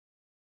mimic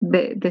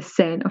the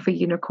scent of a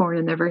unicorn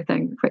and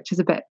everything, which is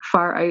a bit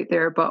far out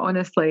there. But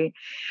honestly,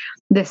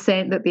 the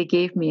scent that they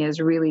gave me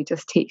is really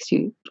just takes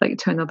you like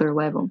to another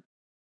level.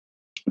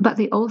 But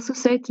they also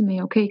said to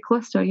me, okay,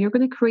 Callista, you're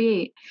going to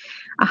create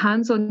a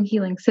hands-on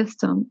healing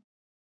system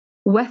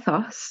with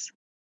us.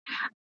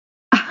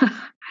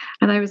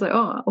 And I was like,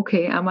 oh,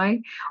 okay, am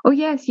I? Oh,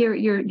 yes,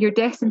 you're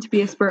destined to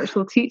be a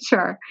spiritual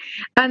teacher.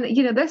 And,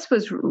 this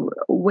was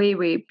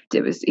way,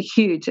 it was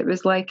huge. It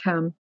was like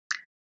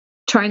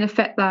trying to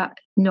fit that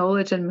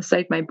knowledge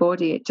inside my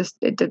body.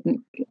 It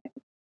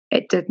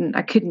didn't,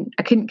 I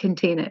couldn't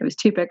contain it. It was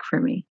too big for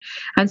me.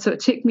 And so it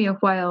took me a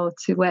while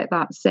to let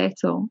that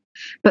settle.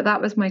 But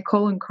that was my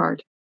calling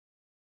card.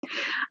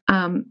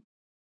 To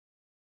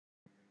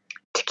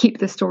keep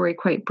the story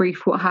quite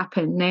brief, what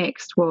happened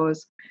next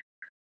was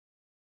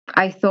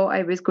I thought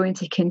I was going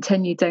to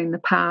continue down the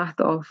path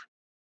of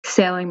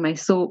selling my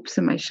soaps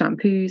and my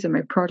shampoos and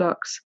my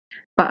products.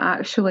 But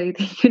actually,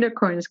 the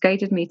unicorns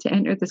guided me to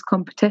enter this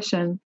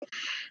competition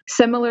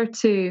similar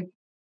to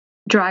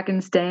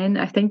Dragon's Den.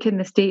 I think in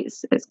the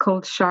States it's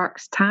called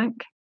Shark's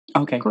Tank.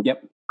 Okay,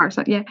 yep.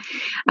 Yeah.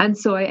 And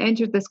so I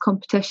entered this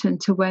competition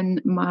to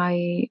win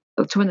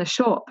a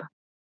shop.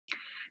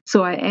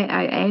 So I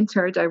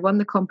entered, I won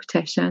the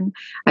competition.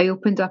 I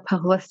opened up a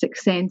holistic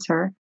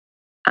center.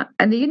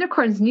 And the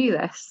unicorns knew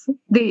this.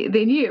 They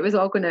knew it was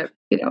all going to,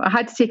 I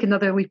had to take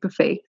another leap of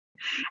faith.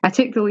 I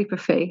took the leap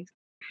of faith.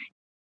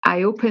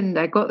 I won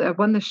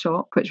the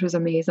shop, which was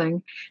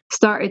amazing.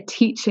 Started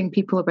teaching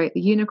people about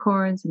the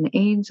unicorns and the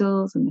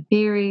angels and the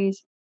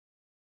fairies.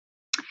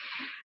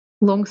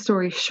 Long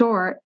story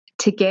short,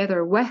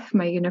 together with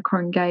my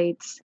unicorn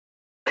guides,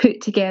 put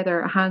together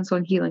a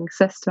hands-on healing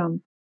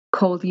system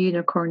called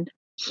Unicorn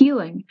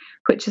Healing,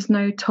 which is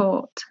now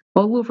taught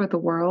all over the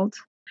world.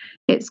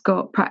 It's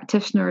got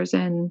practitioners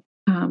in,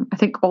 I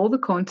think, all the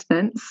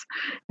continents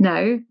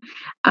now.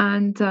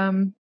 And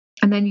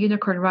then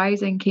Unicorn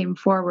Rising came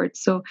forward.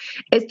 So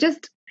I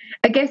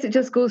guess it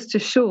just goes to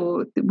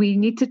show that we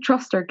need to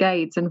trust our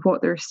guides and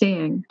what they're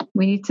saying.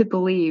 We need to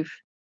believe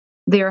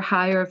their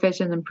higher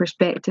vision and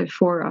perspective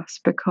for us,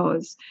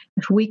 because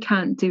if we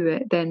can't do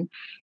it, then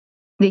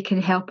they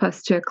can help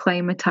us to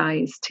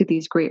acclimatize to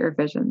these greater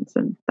visions.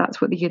 And that's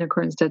what the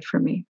unicorns did for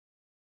me.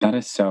 That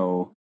is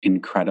so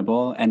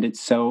incredible. And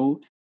it's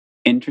so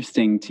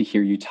interesting to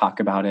hear you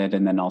talk about it,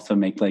 and then also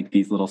make like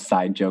these little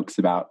side jokes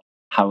about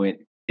how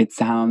it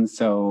sounds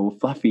so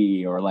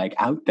fluffy or like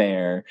out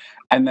there.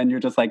 And then you're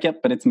just like,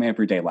 yep, but it's my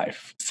everyday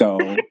life. So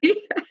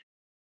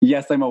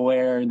yes, I'm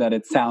aware that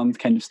it sounds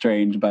kind of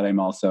strange, but I'm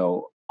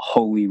also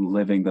wholly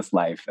living this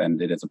life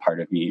and it is a part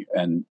of me.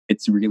 And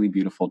it's really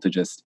beautiful to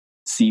just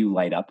see you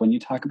light up when you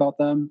talk about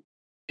them,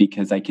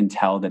 because I can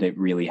tell that it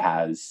really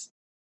has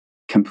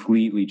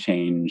completely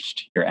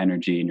changed your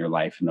energy in your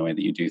life and the way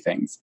that you do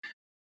things.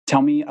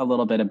 Tell me a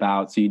little bit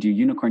about, so you do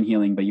unicorn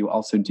healing, but you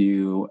also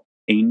do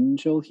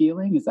angel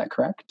healing. Is that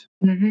correct?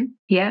 Mm-hmm.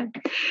 Yeah.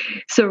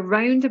 So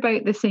round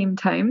about the same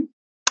time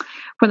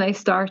when I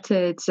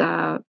started,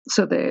 so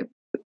the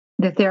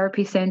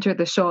therapy center,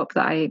 the shop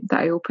that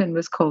I opened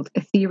was called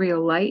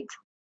Ethereal Light.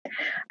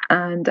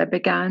 And I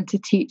began to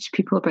teach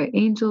people about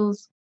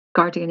angels,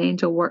 guardian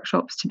angel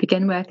workshops to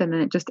begin with, and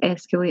then it just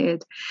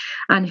escalated.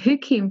 And who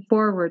came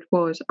forward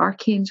was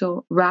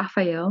Archangel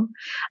Raphael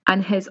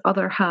and his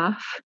other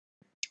half,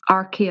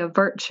 Archaea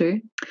Virtue.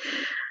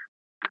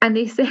 And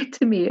they said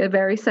to me a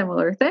very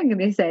similar thing. And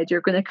they said,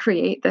 you're going to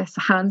create this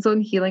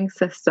hands-on healing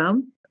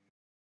system.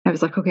 I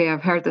was like, okay,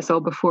 I've heard this all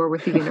before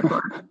with the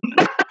unicorn.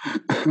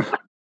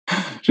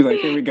 She's like,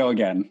 here we go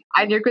again.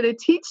 And you're going to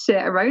teach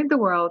it around the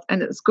world,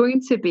 and it's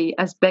going to be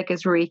as big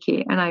as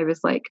Reiki. And I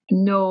was like,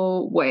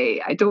 no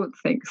way, I don't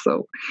think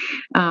so.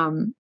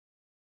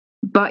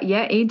 But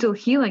yeah, angel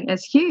healing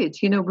is huge.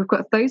 We've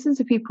got thousands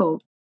of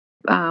people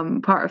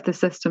part of the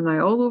system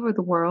now all over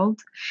the world.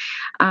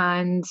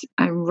 And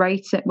I'm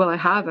writing,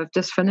 I've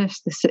just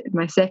finished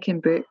my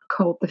second book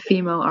called The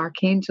Female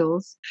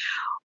Archangels,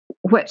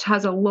 which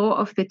has a lot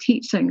of the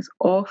teachings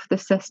of the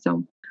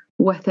system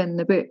within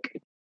the book.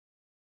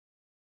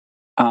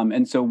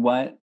 And so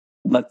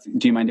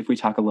do you mind if we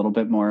talk a little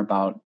bit more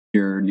about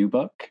your new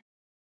book?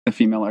 the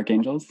female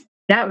archangels?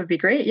 That would be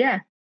great. Yeah.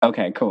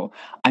 Okay, cool.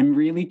 I'm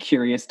really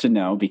curious to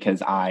know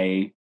because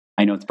I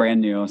know it's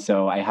brand new,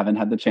 so I haven't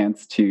had the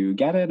chance to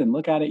get it and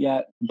look at it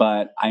yet,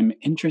 but I'm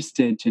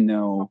interested to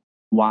know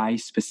why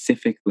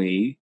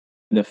specifically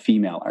the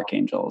female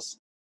archangels.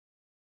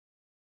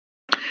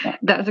 Yeah.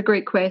 That's a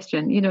great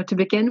question. To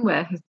begin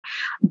with,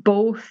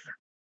 both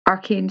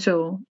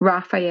Archangel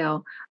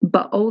Raphael,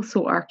 but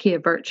also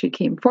Archaea Virtue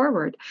came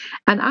forward.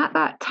 And at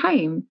that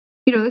time,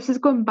 this is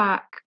going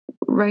back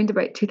round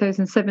about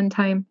 2007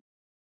 time,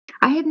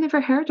 I had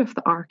never heard of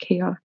the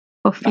Archaea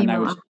of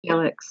female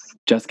angelics.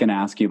 Just going to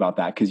ask you about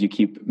that because you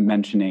keep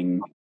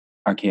mentioning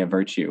Archaea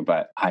Virtue,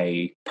 but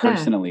I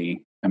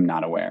personally am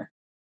not aware.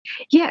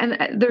 Yeah,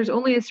 and there's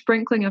only a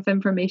sprinkling of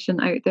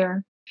information out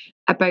there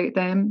about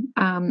them,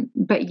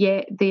 but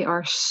yet they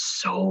are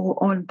so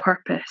on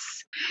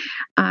purpose.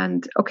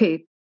 And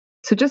okay,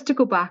 so just to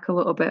go back a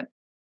little bit,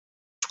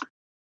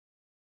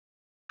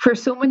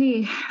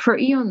 for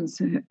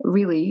eons,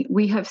 really,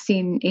 we have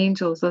seen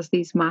angels as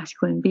these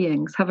masculine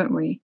beings, haven't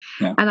we?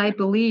 Yeah. And I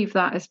believe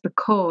that is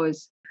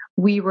because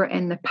we were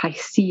in the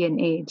Piscean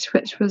age,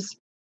 which was,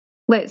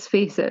 let's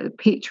face it, a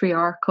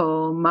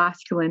patriarchal,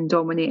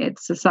 masculine-dominated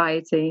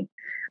society,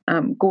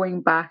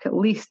 going back at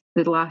least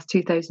the last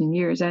 2,000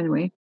 years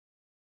anyway.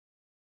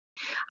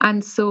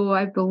 And so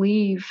I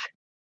believe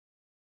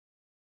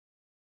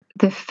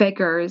the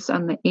figures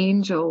and the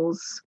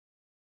angels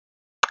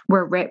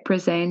were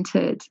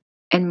represented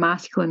in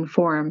masculine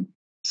form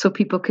so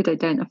people could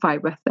identify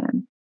with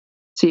them.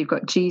 So you've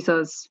got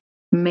Jesus,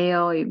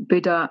 male,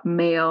 Buddha,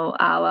 male,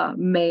 Allah,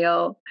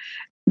 male,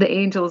 the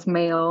angels,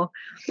 male.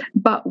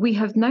 But we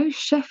have now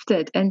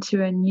shifted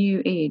into a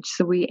new age.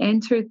 So we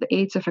entered the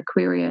age of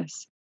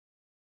Aquarius,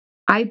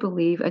 I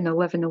believe, in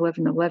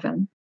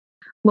 11/11/11.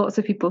 Lots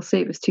of people say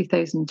it was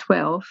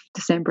 2012,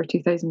 December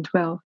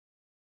 2012.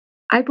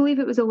 I believe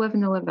it was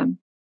 11/11.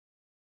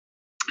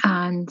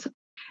 And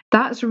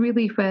that's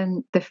really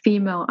when the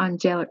female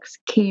angelics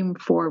came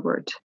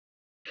forward.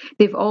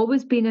 They've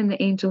always been in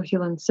the angel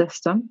healing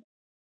system,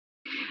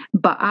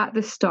 but at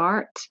the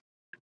start,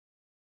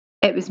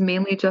 it was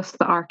mainly just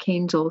the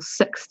archangels,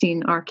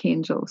 16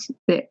 archangels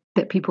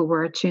that people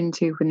were attuned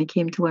to when they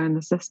came to learn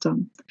the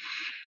system.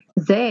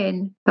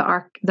 Then the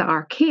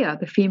Archaea,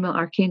 the female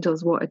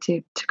archangels, wanted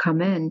to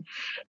come in.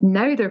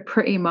 Now they're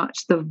pretty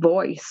much the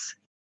voice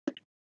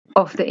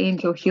of the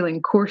angel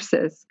healing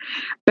courses,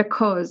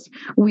 because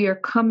we are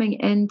coming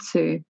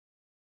into,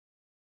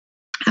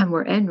 and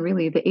we're in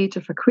really the age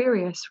of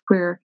Aquarius,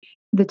 where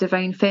the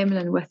divine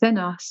feminine within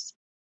us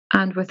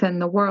and within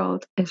the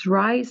world is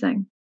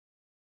rising.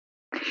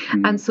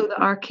 And so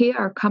the Archaea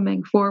are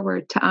coming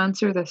forward to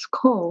answer this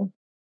call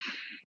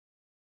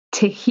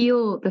to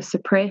heal the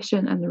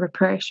suppression and the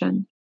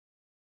repression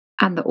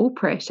and the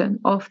oppression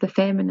of the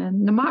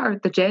feminine, no matter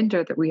the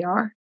gender that we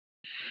are,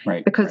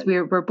 right? Because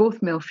we're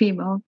both male,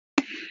 female.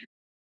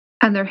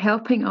 And they're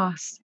helping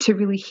us to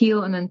really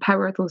heal and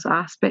empower those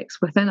aspects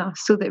within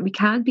us so that we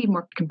can be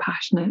more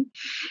compassionate,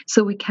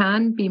 so we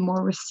can be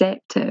more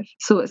receptive.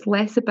 So it's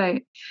less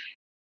about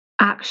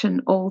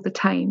action all the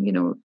time.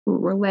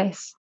 We're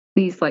less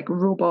these like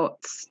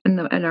robots in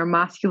our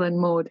masculine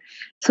mode.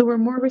 So we're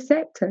more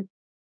receptive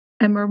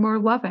and we're more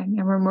loving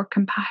and we're more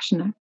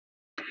compassionate.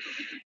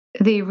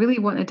 They really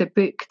wanted a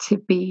book to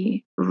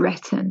be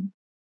written,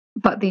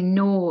 but they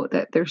know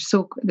that there's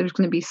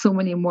going to be so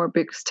many more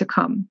books to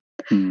come.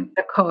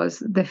 Because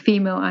the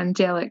female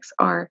angelics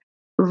are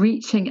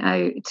reaching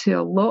out to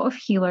a lot of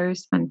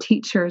healers and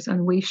teachers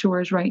and way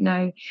showers right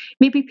now.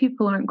 Maybe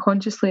people aren't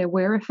consciously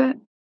aware of it,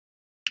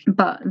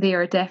 but they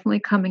are definitely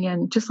coming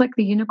in, just like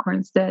the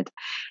unicorns did,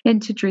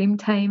 into dream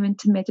time,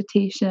 into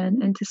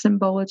meditation, into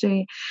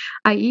symbology.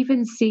 I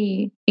even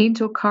see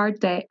angel card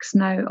decks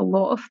now, a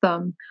lot of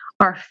them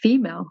are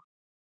female.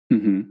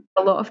 Mm-hmm.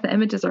 A lot of the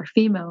images are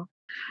female.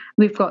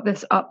 We've got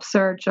this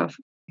upsurge of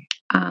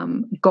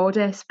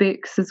goddess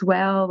books as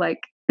well. Like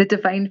the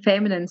divine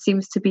feminine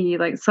seems to be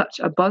like such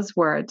a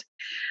buzzword,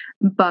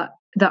 but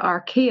the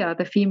Archaea,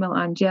 the female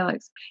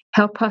angelics,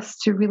 help us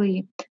to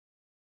really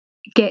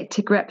get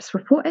to grips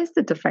with what is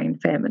the divine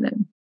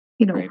feminine.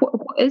 Right.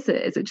 What is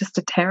it? Is it just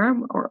a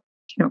term, or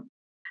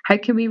how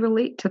can we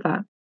relate to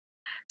that?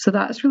 So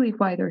that's really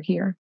why they're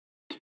here.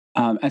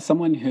 As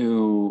someone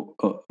who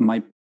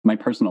my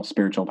personal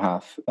spiritual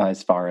path,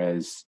 as far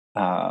as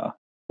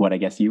what I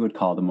guess you would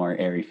call the more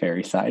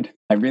airy-fairy side.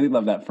 I really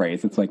love that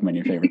phrase. It's like my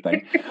new favorite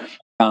thing.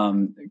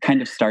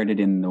 Kind of started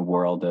in the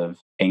world of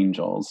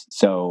angels.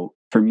 So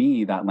for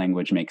me, that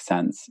language makes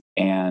sense.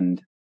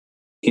 And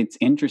it's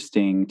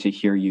interesting to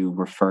hear you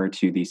refer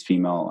to these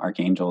female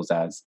archangels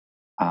as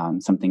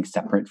something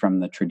separate from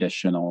the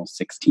traditional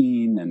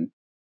 16.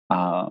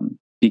 And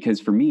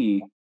because for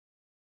me,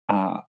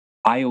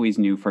 I always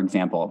knew, for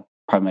example,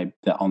 probably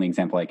the only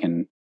example I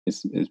can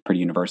is pretty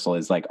universal,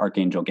 is like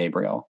Archangel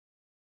Gabriel.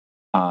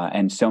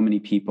 And so many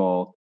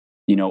people,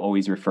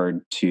 always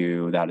referred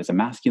to that as a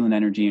masculine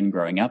energy. And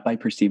growing up, I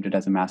perceived it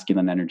as a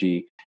masculine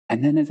energy.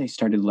 And then as I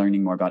started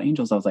learning more about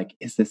angels, I was like,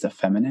 is this a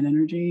feminine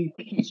energy?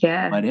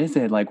 Yeah. What is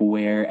it? Like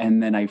where?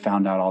 And then I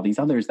found out all these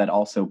others that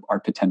also are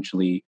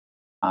potentially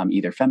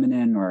either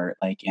feminine or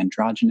like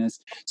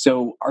androgynous.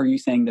 So are you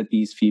saying that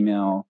these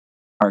female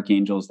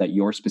archangels that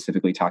you're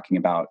specifically talking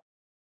about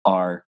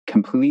are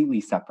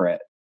completely separate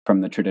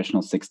from the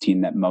traditional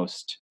 16 that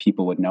most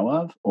people would know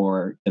of?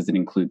 Or does it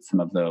include some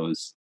of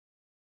those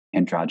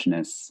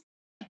androgynous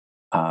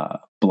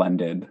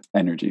blended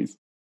energies?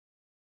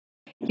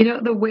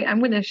 The way I'm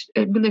going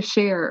to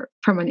share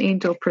from an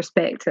angel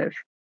perspective,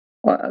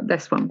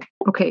 this one.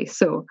 Okay,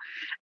 so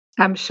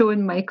I'm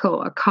showing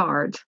Michael a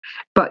card,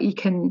 but you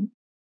could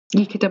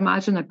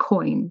imagine a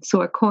coin.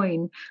 So a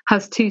coin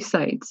has two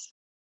sides.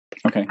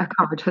 Okay. A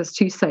card has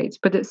two sides,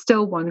 but it's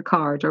still one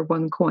card or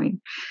one coin.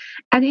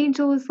 An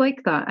angel is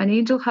like that. An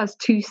angel has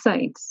two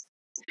sides.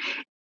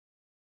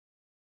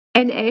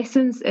 In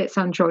essence, it's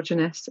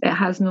androgynous. It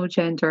has no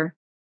gender.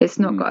 It's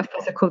not got a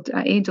physical.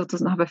 An angel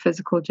doesn't have a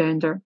physical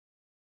gender.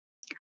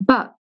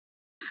 But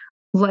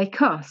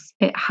like us,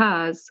 it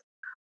has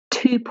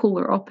two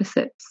polar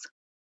opposites.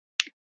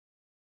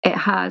 It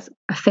has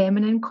a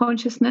feminine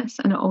consciousness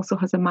and it also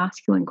has a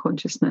masculine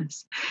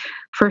consciousness.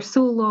 For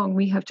so long,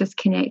 we have just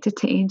connected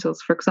to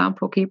angels, for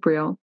example,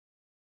 Gabriel,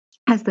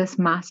 as this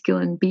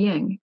masculine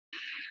being.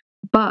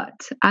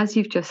 But as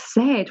you've just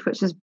said,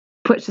 which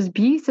is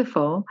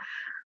beautiful,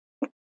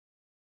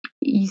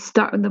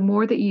 the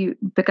more that you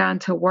began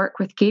to work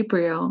with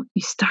Gabriel,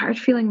 you started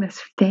feeling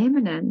this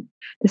feminine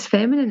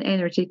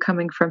energy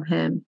coming from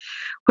him,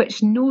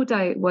 which no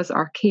doubt was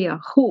Archaea.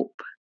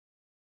 Hope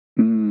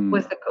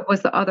was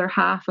the other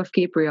half of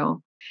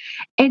Gabriel.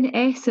 In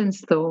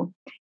essence, though,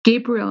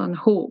 Gabriel and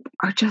Hope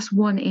are just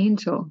one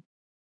angel.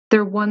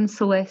 They're one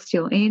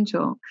celestial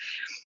angel.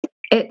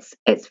 It's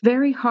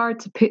very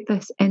hard to put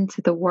this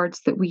into the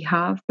words that we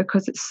have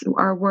because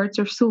our words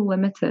are so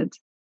limited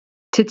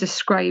to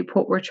describe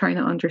what we're trying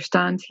to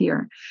understand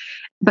here.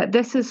 But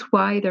this is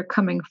why they're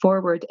coming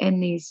forward in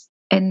these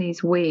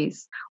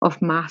ways of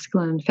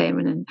masculine and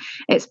feminine.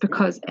 It's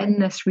because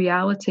in this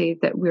reality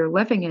that we're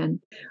living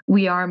in,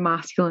 we are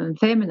masculine and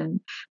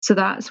feminine. So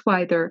that's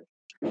why they're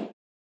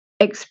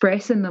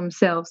expressing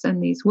themselves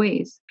in these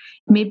ways.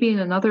 Maybe in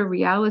another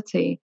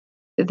reality,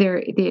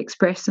 they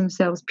express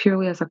themselves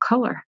purely as a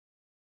color.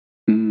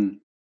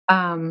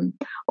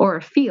 Or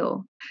a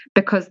feel,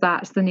 because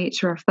that's the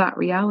nature of that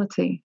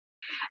reality.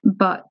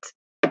 But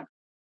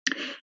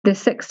the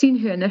 16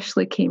 who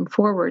initially came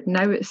forward,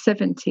 now it's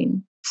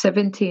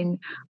 17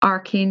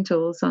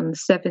 archangels on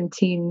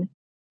 17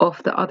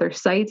 of the other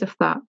sides of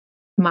that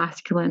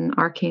masculine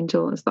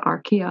archangel is the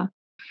Archaea.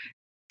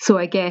 So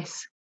I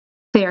guess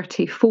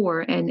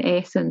 34 in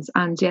essence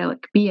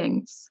angelic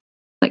beings,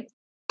 like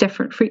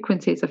different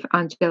frequencies of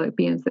angelic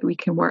beings that we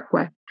can work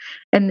with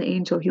in the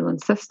angel healing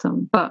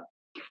system. But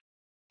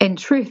in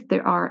truth,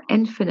 there are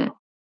infinite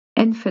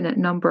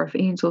number of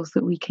angels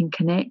that we can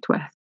connect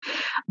with.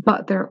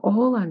 But they're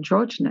all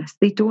androgynous.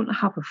 They don't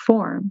have a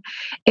form.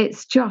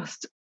 It's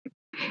just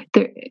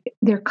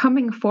they're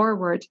coming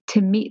forward to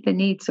meet the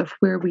needs of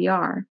where we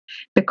are,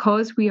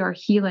 because we are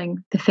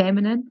healing the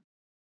feminine,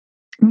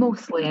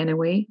 mostly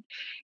anyway.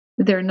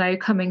 They're now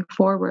coming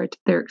forward.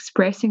 They're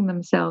expressing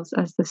themselves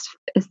as this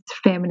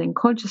feminine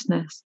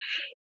consciousness.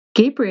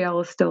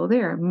 Gabriel is still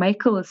there.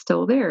 Michael is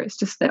still there. It's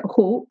just that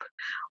Hope,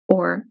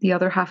 or the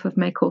other half of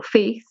Michael,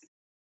 Faith,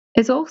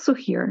 is also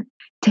here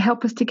to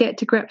help us to get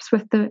to grips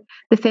with the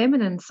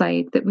feminine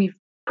side that we've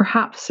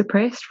perhaps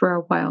suppressed for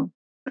a while.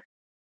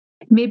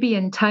 Maybe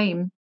in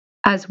time,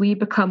 as we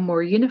become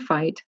more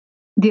unified,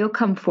 they'll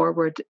come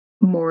forward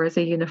more as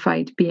a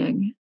unified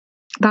being.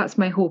 That's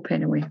my hope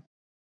anyway.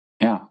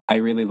 Yeah, I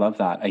really love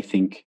that. I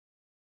think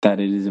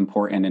that it is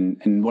important.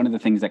 And one of the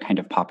things that kind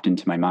of popped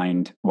into my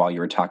mind while you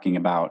were talking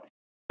about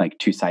like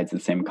two sides of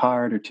the same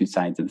card or two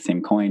sides of the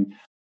same coin,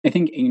 I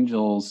think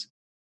angels,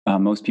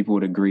 most people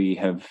would agree,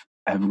 have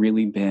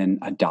really been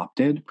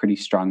adopted pretty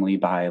strongly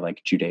by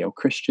like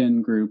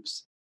Judeo-Christian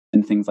groups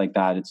and things like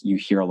that. You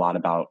hear a lot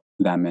about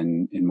them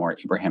in more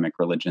Abrahamic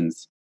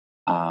religions,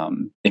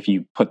 if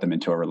you put them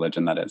into a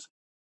religion, that is.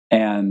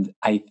 And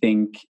I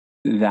think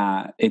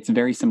that it's a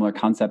very similar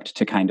concept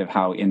to kind of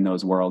how in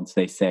those worlds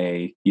they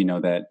say,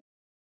 that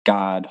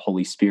God,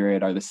 Holy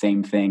Spirit are the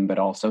same thing, but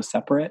also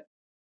separate.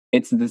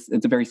 It's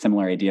a very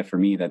similar idea for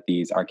me that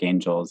these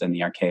archangels and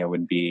the Archaea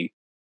would be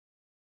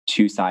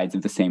two sides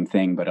of the same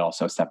thing, but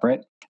also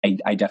separate.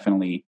 I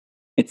definitely,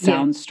 it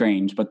sounds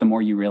strange, but the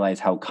more you realize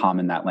how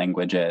common that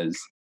language is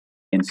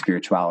in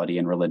spirituality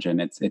and religion,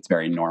 it's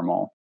very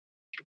normal.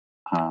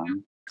 So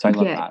I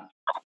love that.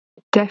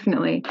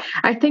 Definitely.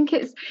 I think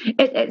it's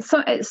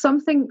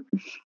something,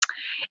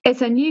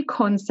 it's a new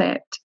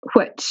concept,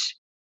 which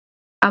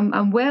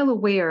I'm well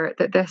aware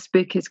that this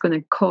book is going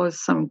to cause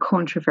some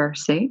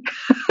controversy.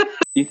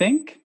 You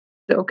think?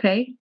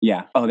 Okay.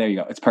 Yeah. Oh, there you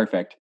go. It's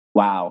perfect.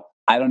 Wow.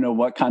 I don't know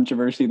what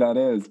controversy that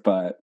is,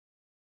 but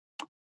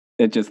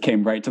it just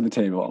came right to the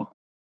table.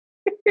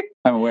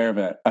 I'm aware of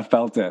it. I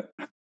felt it.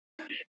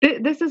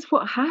 This is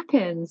what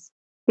happens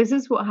This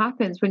is what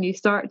happens when you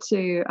start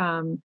to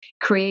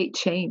create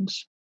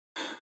change.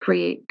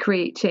 Create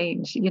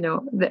change.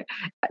 The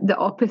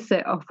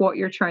opposite of what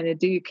you're trying to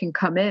do can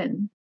come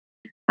in,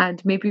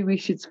 and maybe we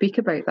should speak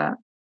about that.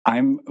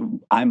 I'm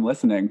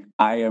listening.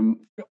 I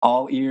am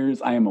all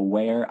ears. I am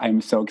aware.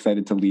 I'm so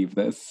excited to leave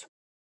this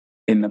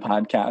in the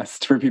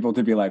podcast for people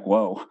to be like,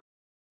 whoa,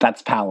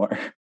 that's power.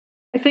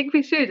 I think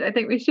we should.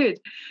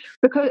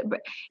 Because,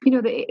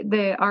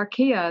 the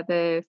archaea,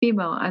 the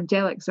female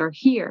angelics, are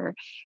here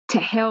to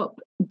help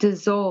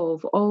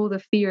dissolve all the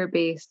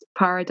fear-based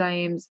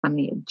paradigms and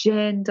the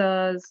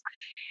agendas.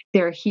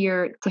 They're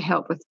here to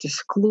help with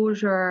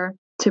disclosure,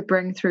 to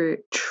bring through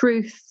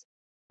truth,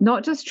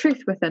 not just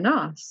truth within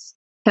us,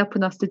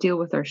 helping us to deal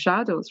with our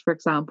shadows, for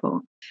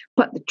example,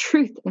 but the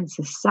truth in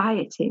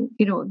society.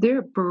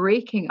 They're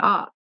breaking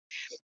up.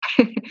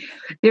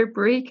 They're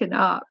breaking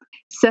up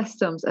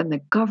systems and the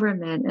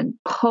government and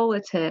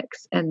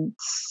politics and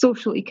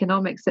social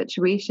economic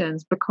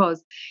situations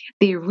because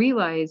they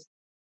realize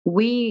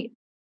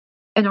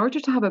in order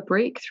to have a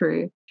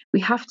breakthrough, we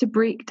have to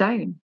break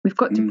down. We've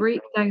got to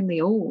break down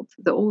the old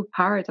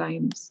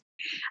paradigms.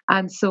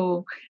 And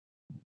so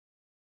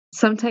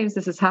sometimes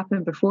this has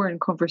happened before in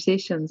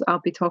conversations. I'll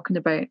be talking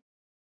about,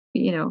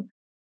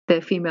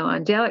 the female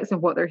angelics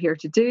and what they're here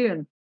to do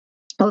and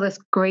all this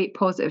great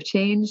positive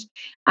change,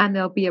 and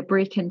there'll be a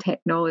break in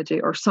technology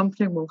or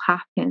something will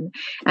happen.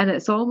 And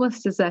it's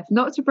almost as if,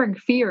 not to bring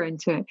fear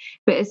into it,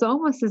 but it's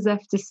almost as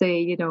if to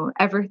say,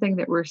 everything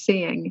that we're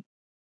saying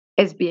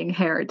is being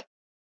heard.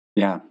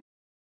 Yeah,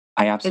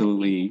 I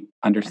absolutely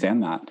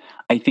understand that.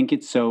 I think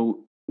it's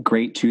so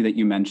great too that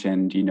you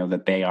mentioned,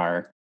 that they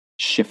are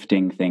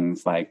shifting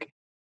things like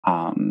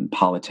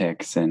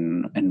politics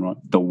and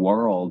the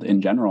world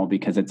in general,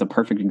 because it's a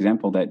perfect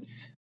example that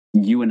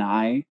you and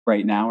I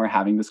right now are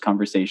having this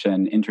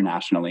conversation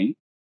internationally,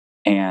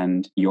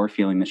 and you're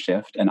feeling the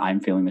shift and I'm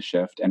feeling the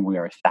shift, and we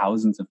are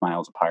thousands of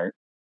miles apart,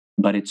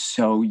 but it's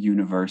so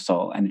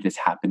universal and it is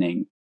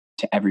happening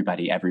to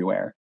everybody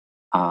everywhere.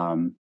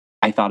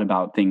 I thought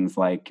about things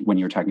like when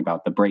you were talking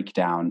about the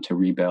breakdown to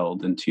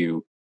rebuild and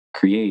to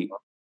create.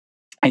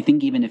 I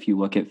think even if you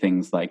look at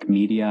things like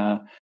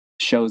media,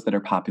 shows that are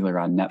popular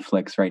on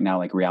Netflix right now,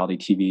 like reality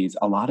TVs,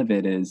 a lot of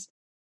it is,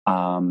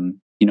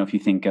 if you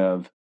think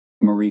of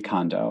Marie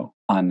Kondo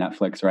on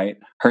Netflix, right?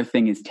 Her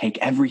thing is take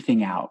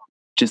everything out,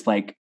 just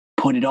like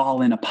put it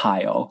all in a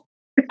pile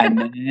and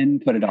then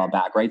put it all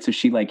back, right? So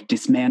she like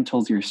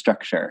dismantles your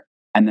structure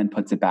and then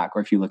puts it back.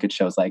 Or if you look at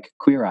shows like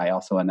Queer Eye,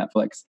 also on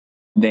Netflix,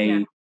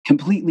 they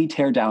completely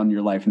tear down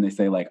your life and they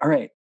say like, all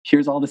right,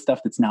 here's all the stuff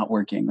that's not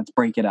working. Let's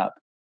break it up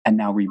and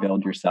now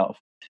rebuild yourself.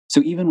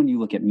 So even when you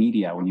look at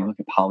media, when you look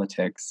at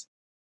politics,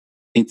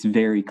 it's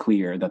very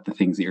clear that the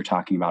things that you're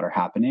talking about are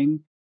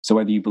happening. So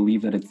whether you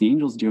believe that it's the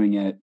angels doing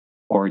it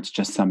or it's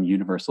just some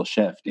universal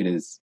shift,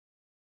 it's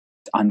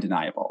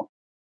undeniable.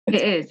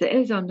 It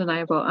is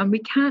undeniable. And we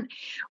can't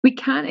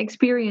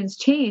experience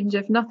change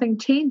if nothing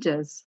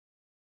changes.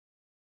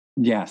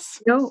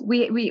 Yes.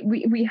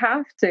 We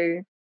have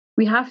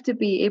to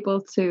be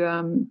able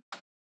to,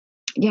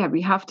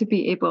 we have to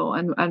be able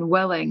and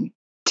willing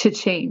to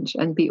change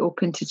and be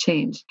open to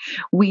change.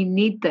 We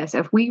need this.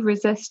 If we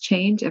resist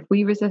change, if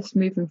we resist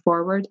moving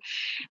forward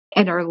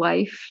in our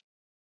life,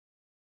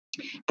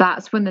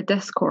 that's when the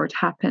discord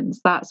happens.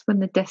 That's when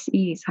the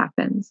dis-ease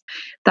happens.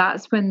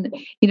 That's when,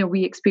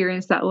 we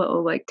experience that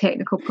little like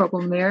technical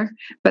problem there.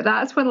 But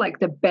that's when like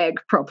the big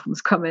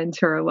problems come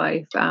into our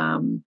life.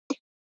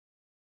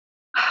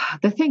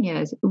 The thing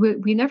is,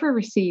 we never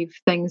receive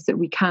things that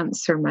we can't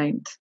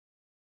surmount.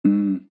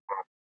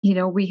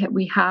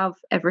 We have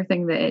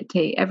everything that it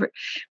takes.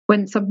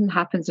 When something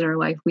happens in our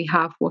life, we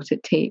have what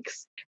it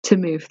takes to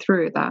move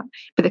through that.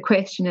 But the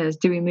question is,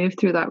 do we move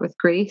through that with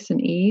grace and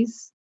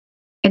ease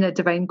in a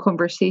divine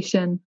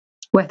conversation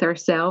with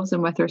ourselves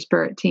and with our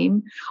spirit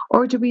team,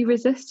 or do we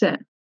resist it?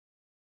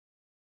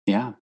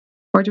 Yeah.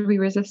 Or do we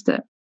resist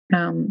it?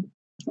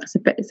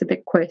 It's a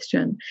big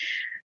question.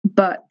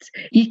 But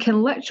you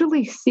can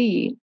literally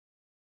see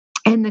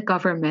in the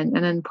government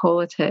and in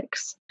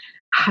politics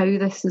how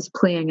this is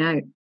playing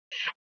out.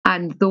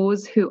 And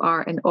those who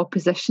are in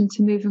opposition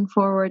to moving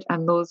forward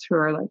and those who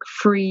are like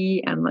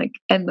free and like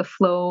in the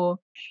flow,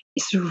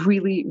 it's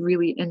really,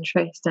 really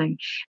interesting.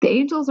 The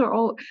angels are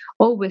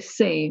always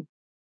say,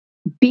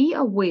 be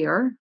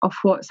aware of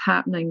what's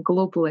happening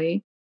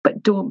globally,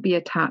 but don't be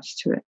attached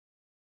to it.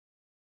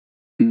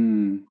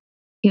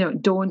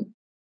 Don't.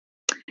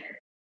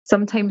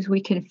 Sometimes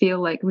we can feel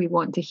like we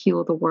want to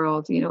heal the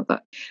world.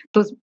 That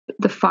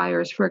the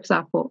fires, for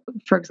example,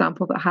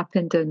 that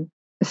happened in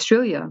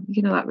Australia.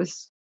 That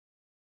was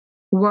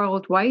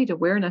worldwide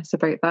awareness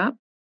about that,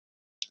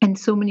 and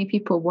so many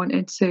people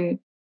wanted to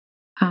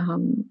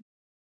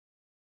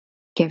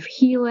give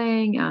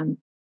healing and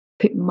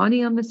put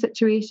money on the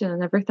situation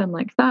and everything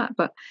like that.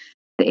 But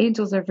the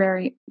angels are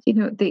very,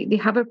 they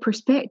have a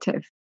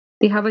perspective.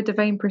 They have a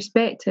divine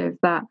perspective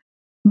that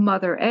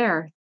Mother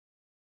Earth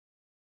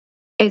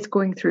is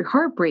going through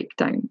her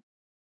breakdown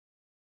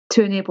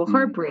to enable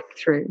her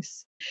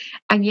breakthroughs.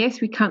 And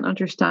yes, we can't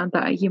understand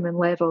that at a human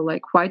level.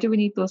 Like, why do we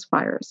need those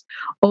fires?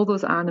 All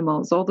those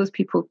animals, all those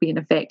people being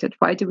affected,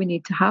 why do we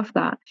need to have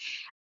that?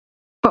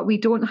 But we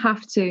don't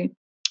have to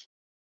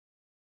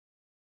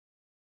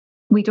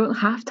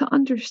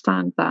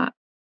understand that.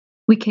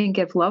 We can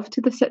give love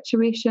to the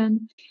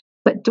situation,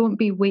 but don't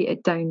be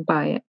weighted down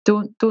by it.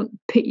 Don't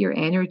put your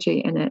energy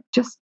in it.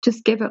 Just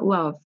give it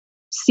love.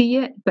 See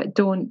it, but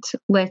don't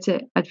let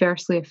it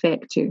adversely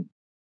affect you.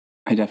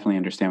 I definitely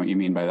understand what you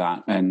mean by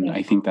that. And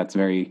I think that's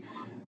very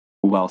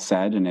well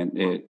said. And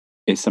it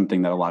is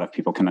something that a lot of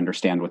people can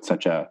understand with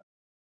such a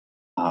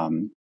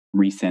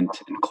recent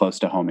and close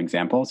to home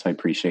example. So I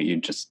appreciate you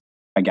just,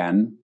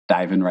 again,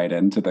 diving right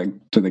into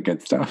the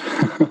good stuff.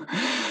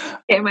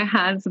 Get my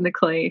hands in the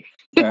clay.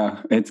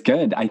 Yeah, it's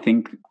good. I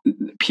think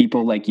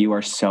people like you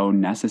are so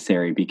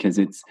necessary because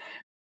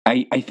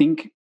I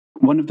think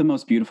one of the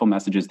most beautiful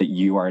messages that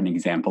you are an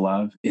example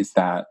of is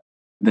that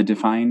the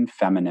divine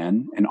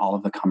feminine in all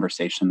of the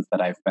conversations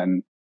that I've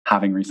been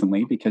having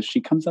recently, because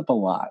she comes up a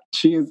lot.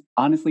 She is,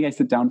 honestly, I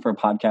sit down for a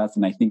podcast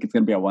and I think it's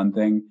going to be a one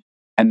thing.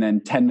 And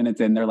then 10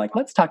 minutes in, they're like,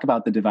 let's talk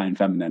about the divine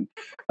feminine.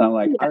 And I'm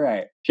like, all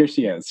right, here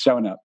she is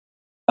showing up.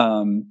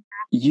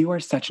 You are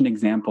such an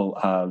example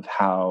of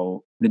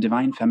how the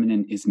divine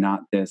feminine is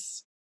not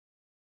this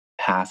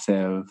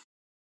passive,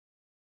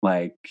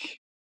 like,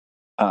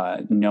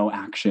 no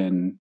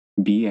action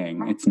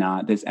being. It's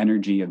not this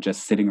energy of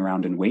just sitting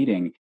around and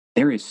waiting.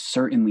 There is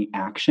certainly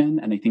action.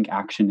 And I think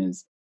action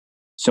is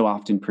so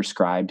often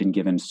prescribed and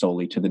given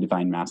solely to the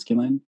divine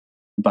masculine.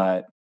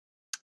 But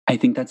I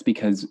think that's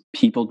because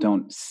people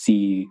don't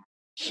see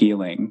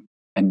healing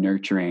and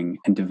nurturing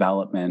and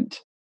development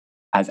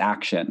as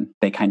action.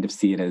 They kind of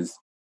see it as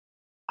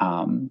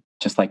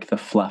just like the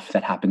fluff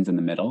that happens in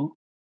the middle.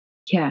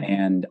 Yeah.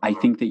 And I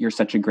think that you're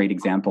such a great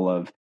example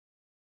of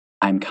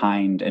I'm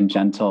kind and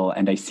gentle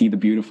and I see the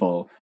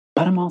beautiful,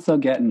 but I'm also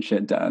getting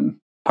shit done.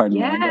 Pardon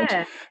the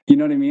language. You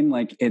know what I mean?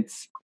 Like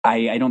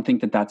I don't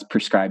think that that's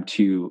prescribed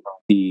to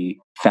the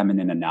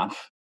feminine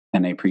enough.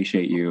 And I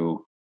appreciate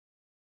you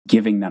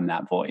giving them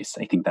that voice.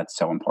 I think that's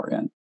so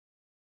important.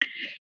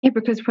 Yeah,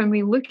 because when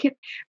you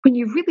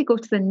really go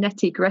to the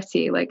nitty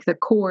gritty, like the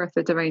core of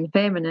the divine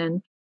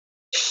feminine,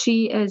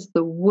 she is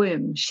the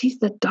womb. She's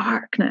the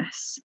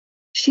darkness.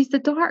 She's the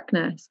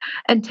darkness.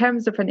 In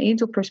terms of an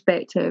angel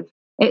perspective,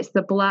 it's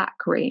the black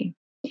ray.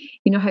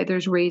 You know how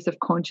there's rays of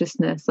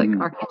consciousness, like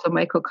Archangel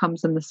Michael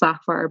comes in the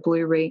sapphire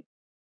blue ray.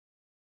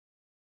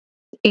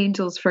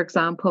 Angels, for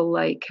example,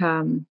 like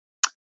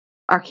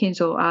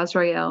Archangel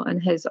Azrael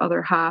and his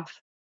other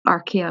half,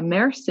 Archaea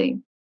Mercy,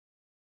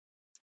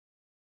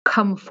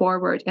 come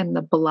forward in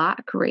the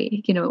black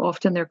ray. You know,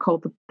 often they're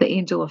called the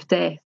angel of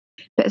death,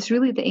 but it's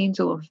really the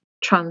angel of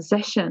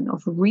transition,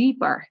 of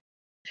rebirth.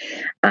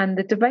 And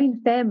the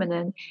divine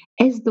feminine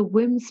is the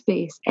womb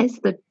space, is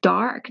the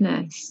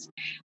darkness.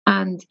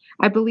 And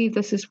I believe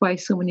this is why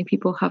so many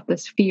people have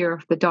this fear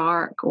of the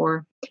dark,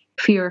 or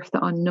fear of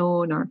the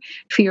unknown, or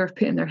fear of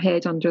putting their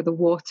head under the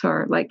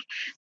water. Like,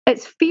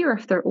 it's fear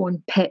of their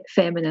own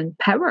feminine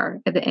power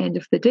at the end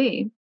of the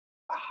day.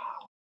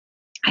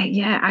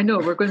 Yeah, I know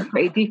we're going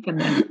pretty deep in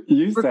this.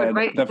 You said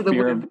the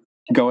fear of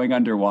going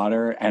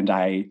underwater, and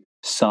I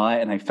saw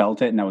it and I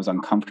felt it and I was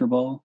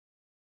uncomfortable.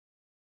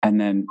 And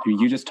then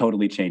you just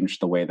totally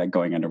changed the way that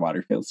going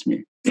underwater feels to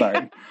me.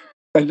 Sorry.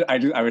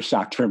 I was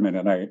shocked for a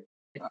minute.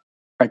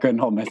 I couldn't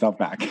hold myself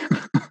back.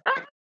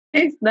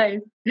 It's nice.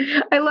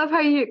 I love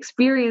how you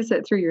experience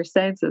it through your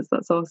senses.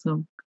 That's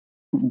awesome.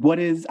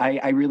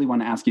 I really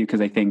want to ask you,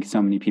 because I think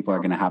so many people are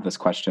going to have this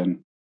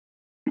question.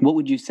 What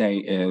would you say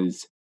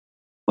is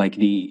like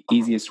the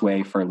easiest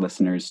way for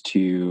listeners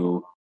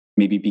to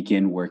maybe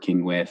begin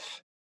working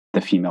with the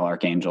female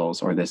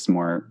archangels or this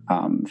more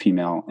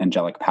female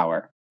angelic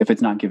power, if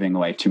it's not giving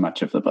away too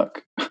much of the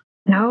book?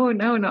 No,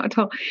 not at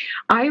all.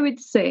 I would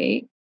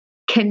say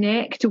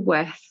connect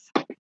with.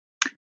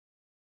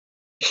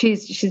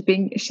 She's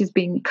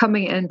been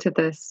coming into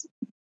this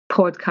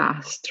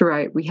podcast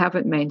throughout. We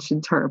haven't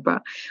mentioned her,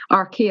 but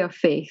Archaea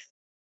Faith.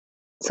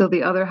 So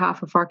the other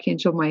half of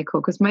Archangel Michael,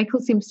 because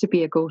Michael seems to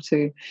be a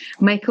go-to.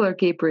 Michael or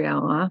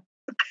Gabriella.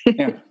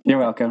 Yeah, you're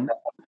welcome.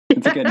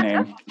 It's a good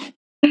name.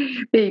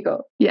 There you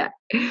go. Yeah.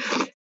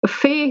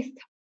 Faith,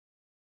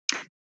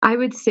 I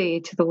would say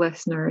to the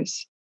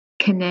listeners,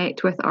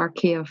 connect with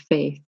Archaea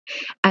Faith.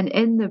 And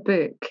in the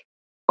book,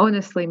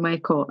 honestly,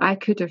 Michael, I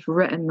could have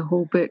written the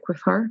whole book with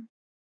her.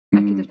 I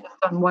could have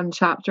just done one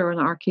chapter on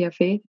Archaea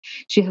Faith.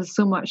 She has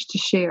so much to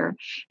share.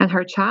 And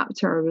her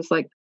chapter was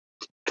like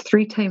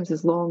 3 times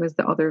as long as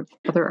the other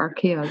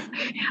Archaeas.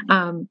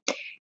 But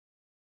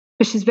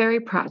she's very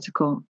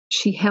practical.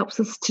 She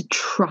helps us to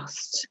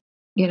trust.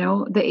 You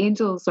know, the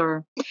angels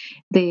are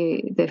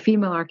the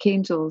female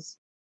archangels.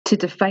 To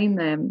define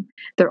them,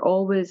 they're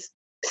always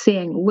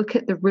saying, look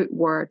at the root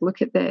word,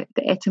 look at the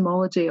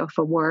etymology of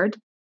a word.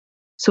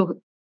 So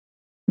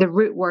the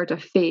root word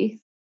of faith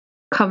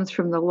comes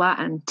from the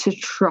Latin to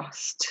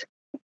trust.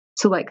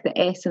 So like the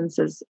essence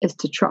is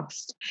to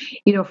trust.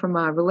 You know, from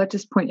a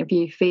religious point of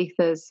view, faith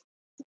is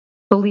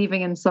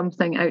believing in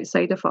something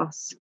outside of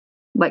us.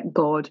 like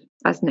God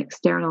as an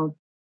external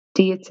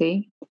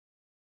deity.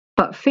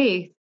 But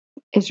faith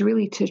is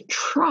really to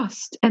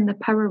trust in the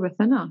power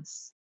within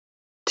us,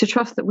 to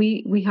trust that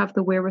we have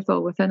the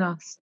wherewithal within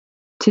us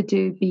to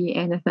be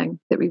anything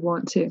that we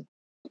want to.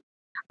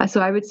 So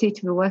I would say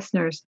to the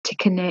listeners to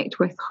connect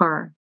with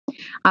her.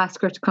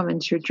 Ask her to come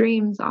into your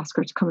dreams, ask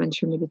her to come into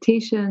your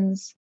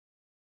meditations,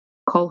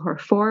 call her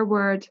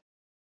forward.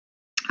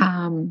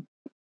 And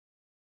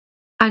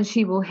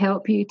she will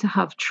help you to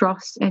have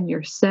trust in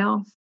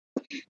yourself,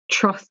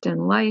 trust in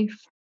life,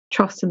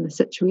 trust in the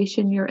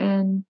situation you're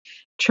in,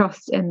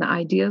 trust in the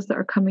ideas that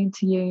are coming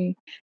to you.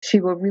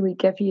 She will really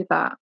give you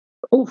that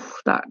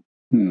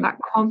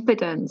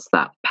confidence,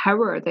 that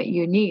power that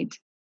you need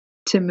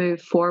to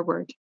move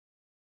forward.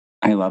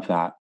 I love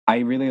that. I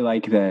really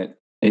like that.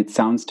 It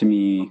sounds to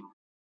me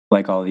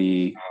like all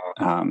the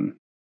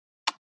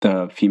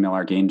female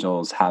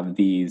archangels have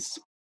these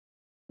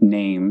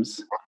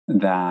names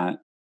that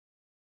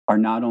are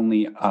not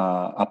only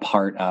a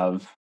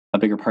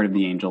bigger part of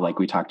the angel, like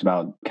we talked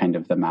about, kind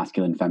of the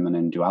masculine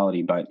feminine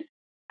duality, but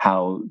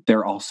how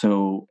they're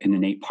also an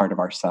innate part of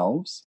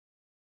ourselves.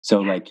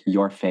 So like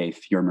your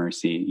faith, your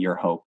mercy, your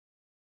hope,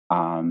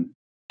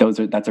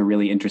 that's a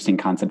really interesting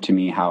concept to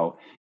me, how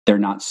they're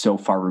not so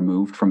far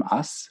removed from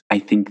us. I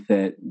think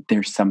that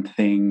there's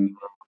something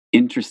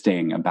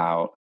interesting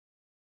about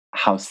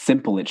how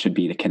simple it should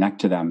be to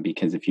connect to them,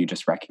 because if you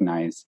just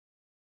recognize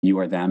you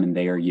are them and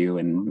they are you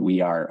and we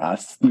are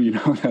us,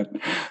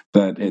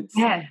 that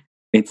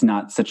it's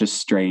not such a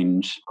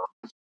strange,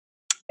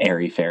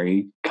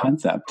 airy-fairy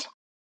concept.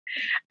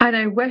 And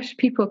I wish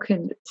people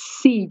can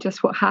see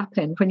just what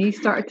happened when you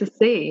started to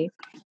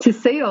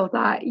say all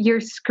that. Your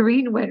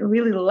screen went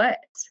really lit.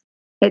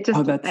 That's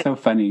so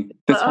funny.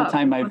 This whole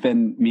time I've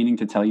been meaning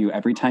to tell you,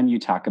 every time you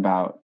talk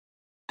about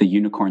the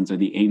unicorns or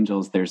the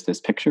angels, there's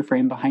this picture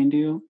frame behind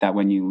you that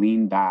when you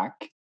lean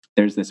back,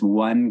 there's this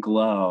one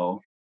glow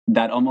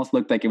that almost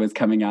looked like it was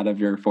coming out of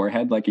your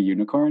forehead like a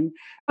unicorn.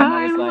 And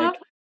I was like,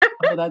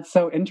 oh, that's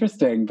so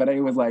interesting. But I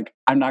was like,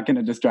 I'm not going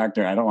to distract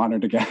her. I don't want her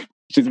to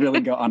she's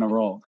really on a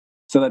roll.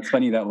 So that's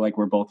funny that like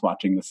we're both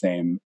watching the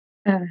same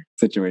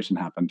situation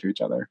happen to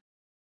each other.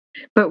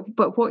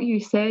 But what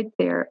you said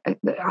there,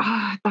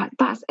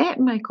 that's it,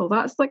 Michael.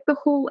 That's like the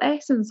whole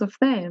essence of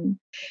them,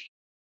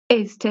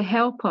 is to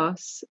help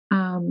us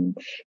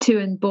to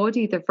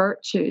embody the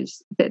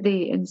virtues that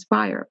they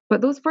inspire.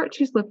 But those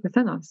virtues live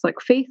within us. Like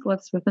faith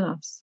lives within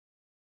us.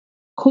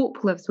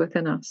 Hope lives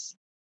within us.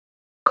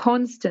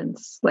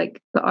 Constance,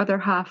 like the other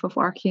half of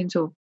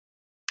Archangel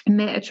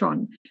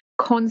Metatron,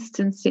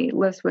 constancy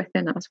lives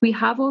within us. We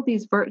have all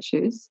these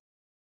virtues.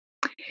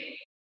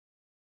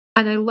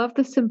 And I love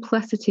the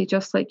simplicity,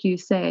 just like you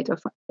said, of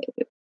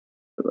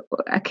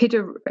I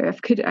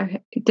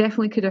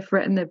definitely could have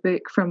written the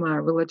book from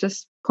a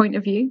religious point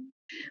of view,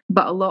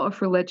 but a lot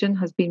of religion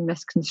has been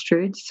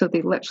misconstrued. So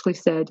they literally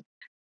said,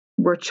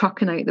 we're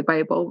chucking out the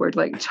Bible. We're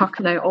like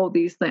chucking out all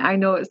these things. I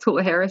know it's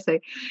total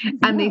heresy.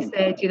 And they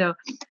said,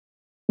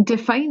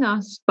 define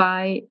us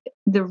by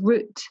the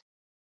root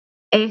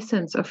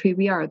essence of who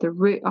we are, the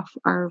root of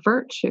our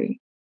virtue,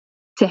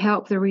 to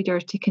help the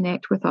readers to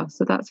connect with us.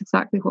 So that's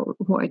exactly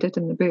what I did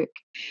in the book.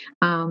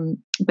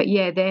 But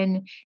yeah,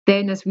 then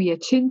as we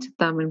attune to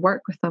them and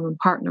work with them and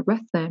partner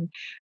with them,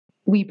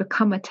 we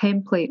become a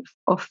template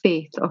of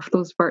faith, of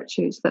those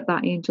virtues that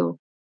angel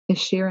is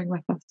sharing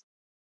with us.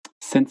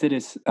 Since it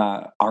is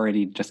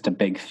already just a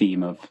big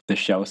theme of the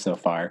show so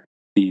far,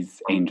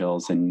 these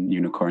angels and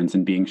unicorns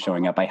and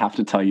showing up, I have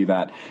to tell you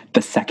that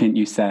the second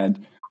you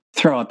said,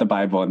 throw out the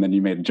Bible, and then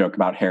you made a joke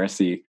about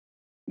heresy,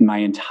 my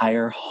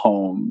entire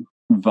home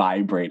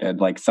vibrated,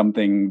 like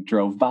something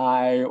drove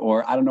by,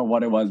 or I don't know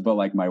what it was, but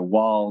like my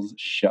walls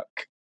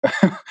shook.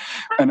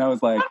 And I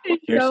was like,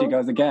 here she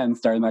goes again,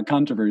 starting that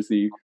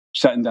controversy,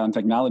 shutting down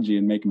technology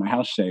and making my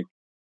house shake.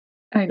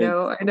 I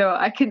know.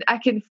 I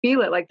can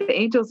feel it. Like the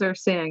angels are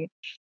saying,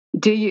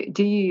 do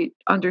you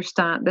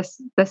understand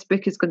this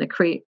book is going to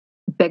create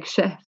big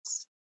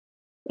shifts?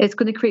 It's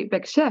going to create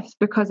big shifts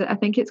because I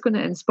think it's going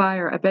to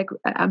inspire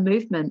a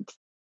movement.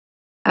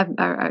 And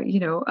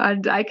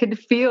I can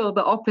feel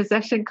the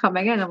opposition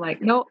coming in. I'm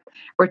like, no,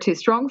 we're too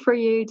strong for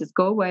you. Just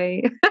go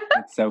away.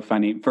 It's so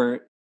funny.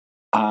 For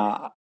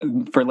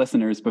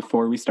listeners,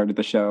 before we started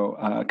the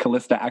show,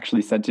 Callista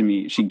actually said to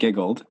me, she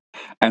giggled,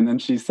 and then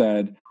she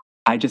said,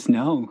 I just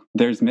know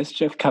there's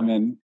mischief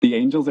coming. The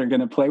angels are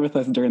going to play with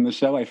us during the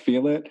show. I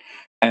feel it.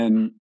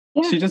 And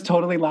she just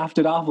totally laughed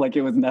it off like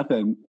it was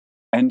nothing.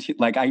 And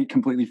I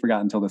completely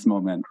forgot until this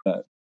moment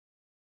that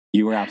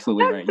you were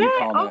absolutely right. You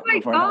called it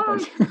before it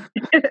happened.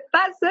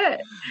 That's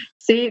it.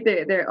 See,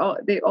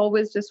 they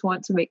always just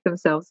want to make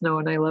themselves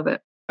known. I love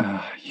it.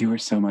 You were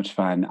so much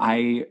fun.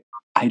 I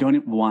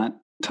don't want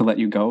to let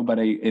you go, but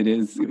it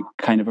is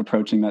kind of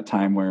approaching that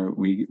time where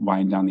we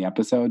wind down the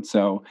episode.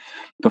 So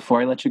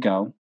before I let you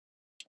go,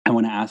 I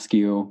want to ask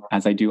you,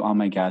 as I do all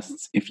my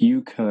guests, if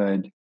you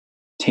could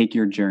take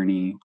your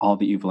journey, all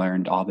that you've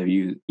learned, all that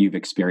you've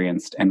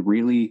experienced, and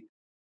really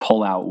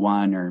pull out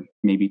one or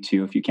maybe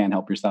two, if you can't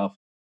help yourself,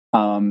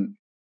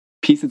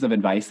 pieces of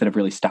advice that have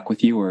really stuck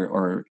with you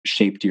or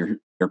shaped your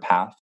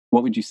path,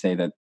 what would you say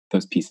that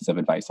those pieces of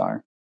advice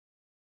are?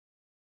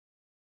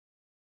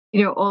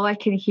 All I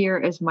can hear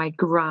is my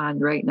gran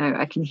right now.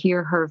 I can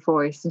hear her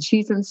voice, and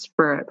she's in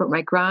spirit, but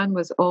my gran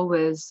was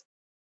always,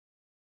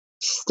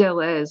 still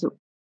is,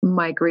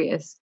 my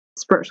greatest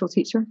spiritual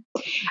teacher.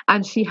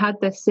 And she had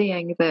this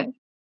saying that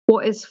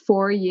what is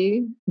for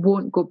you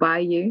won't go by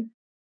you,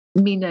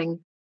 meaning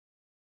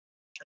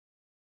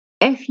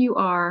if you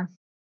are,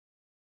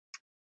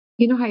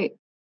 how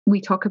we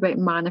talk about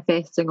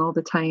manifesting all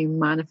the time,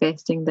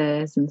 manifesting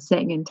this and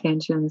setting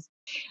intentions.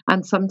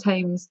 And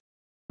sometimes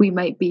we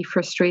might be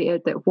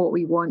frustrated that what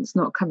we want is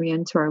not coming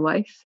into our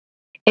life.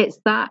 It's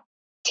that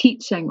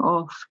teaching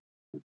of,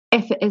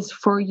 if it is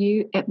for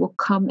you, it will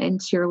come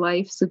into your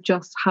life. So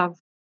just have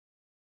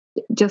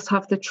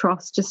the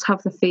trust, just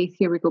have the faith.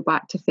 Here we go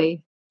back to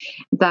faith,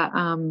 that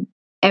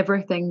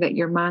everything that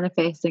you're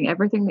manifesting,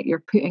 everything that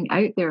you're putting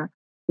out there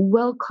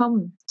will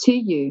come to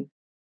you.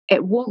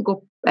 It won't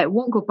go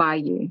by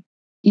you.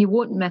 You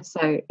won't miss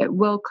out. It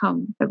will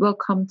come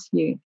to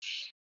you.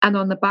 And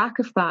on the back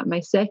of that, my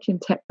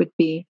second tip would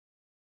be,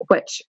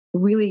 which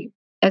really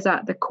is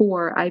at the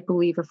core, I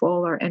believe, of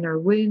all our inner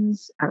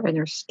wounds, our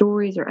inner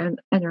stories, our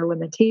inner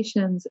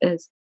limitations,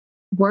 is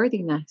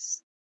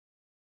worthiness.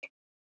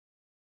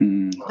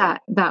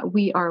 That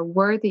we are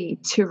worthy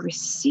to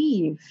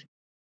receive.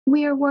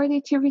 We are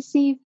worthy to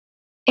receive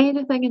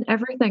anything and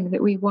everything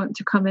that we want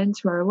to come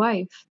into our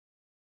life.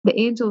 The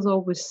angels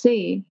always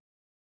say,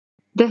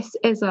 this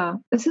is a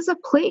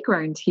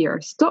playground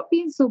here. Stop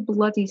being so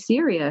bloody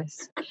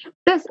serious.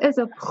 This is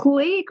a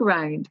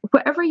playground.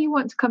 Whatever you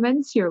want to come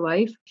into your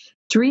life,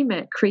 dream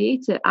it,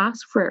 create it,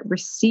 ask for it,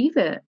 receive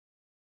it.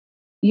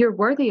 You're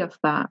worthy of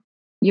that.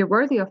 You're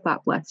worthy of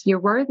that bliss. You're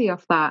worthy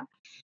of that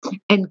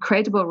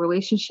incredible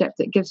relationship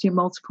that gives you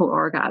multiple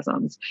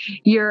orgasms.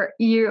 You're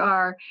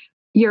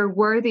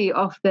worthy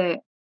of the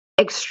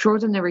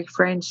extraordinary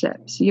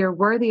friendships. You're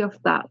worthy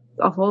of that,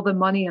 of all the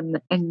money in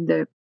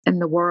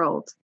the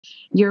world.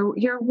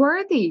 You're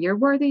worthy. You're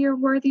worthy. You're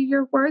worthy.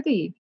 You're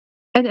worthy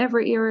in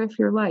every area of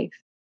your life.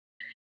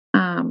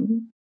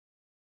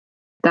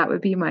 That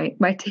would be my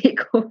take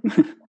home.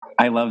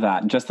 I love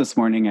that. Just this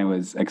morning, I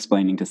was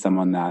explaining to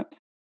someone that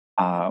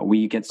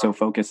we get so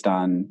focused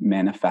on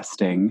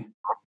manifesting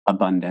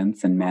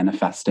abundance and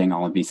manifesting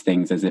all of these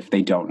things as if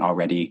they don't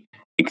already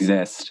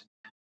exist,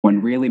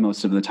 when really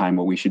most of the time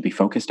what we should be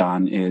focused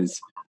on is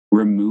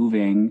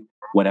removing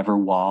whatever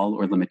wall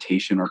or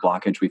limitation or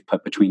blockage we've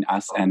put between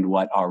us and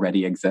what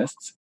already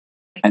exists.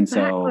 Exactly. And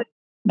so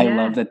I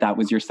love that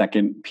was your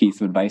second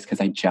piece of advice, because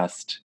I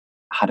just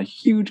had a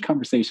huge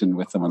conversation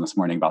with someone this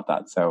morning about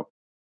that. So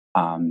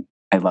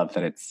I love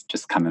that it's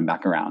just coming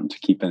back around,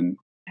 keeping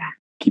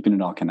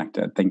it all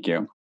connected. Thank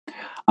you.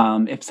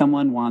 If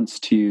someone wants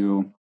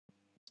to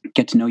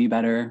get to know you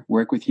better,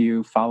 work with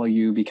you, follow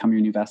you, become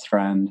your new best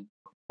friend,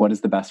 what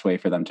is the best way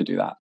for them to do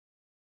that?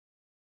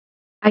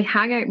 I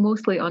hang out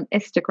mostly on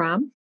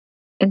Instagram.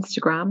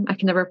 I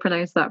can never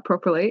pronounce that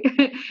properly.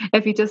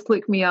 If you just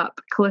look me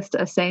up,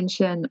 Callista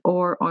Ascension,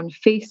 or on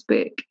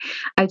Facebook,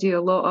 I do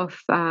a lot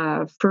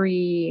of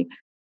free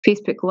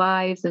Facebook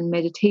Lives and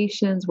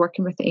meditations,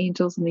 working with the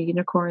angels and the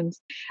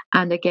unicorns.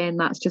 And again,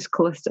 that's just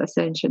Callista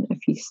Ascension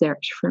if you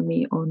search for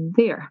me on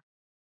there.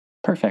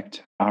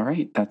 Perfect. All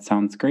right. That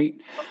sounds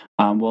great.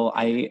 Well,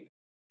 I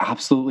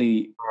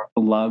absolutely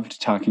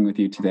loved talking with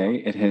you today.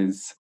 It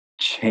has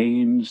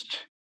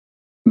changed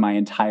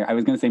I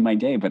was going to say my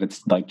day, but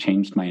it's like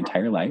changed my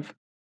entire life.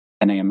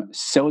 And I am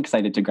so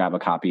excited to grab a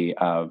copy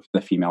of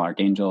The Female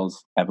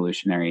Archangels,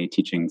 Evolutionary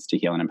Teachings to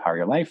Heal and Empower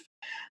Your Life.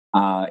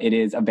 It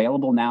is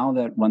available now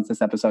that once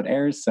this episode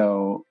airs,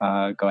 so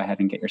go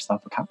ahead and get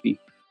yourself a copy.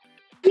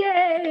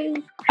 Yay!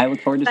 I look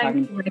forward to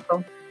talking.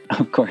 Michael.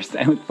 Of course.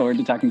 I look forward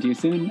to talking to you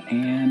soon,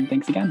 and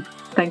thanks again.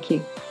 Thank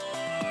you.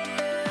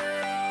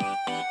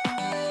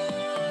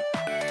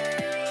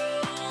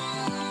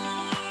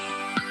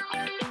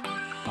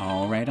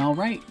 All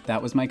right.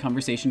 That was my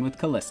conversation with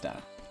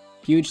Callista.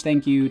 Huge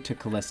thank you to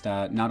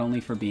Callista, not only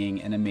for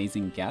being an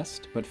amazing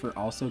guest, but for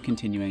also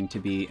continuing to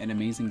be an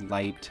amazing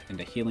light and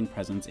a healing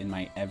presence in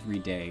my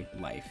everyday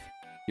life.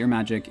 Your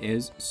magic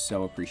is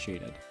so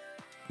appreciated.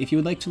 If you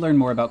would like to learn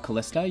more about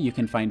Callista, you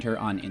can find her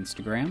on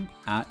Instagram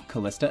at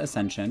Callista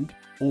Ascension,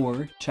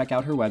 or check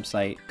out her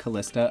website,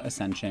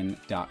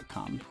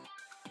 callistaascension.com.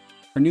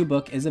 Her new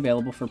book is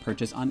available for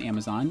purchase on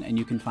Amazon, and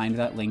you can find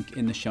that link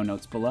in the show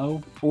notes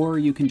below, or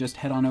you can just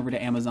head on over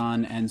to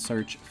Amazon and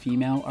search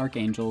Female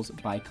Archangels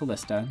by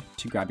Callista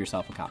to grab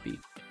yourself a copy.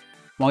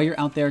 While you're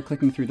out there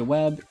clicking through the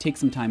web, take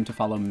some time to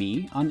follow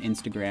me on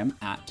Instagram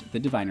at The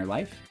Diviner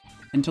Life.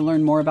 And to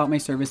learn more about my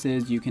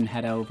services, you can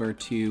head over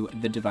to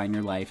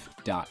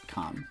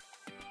thedivinerlife.com.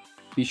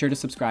 Be sure to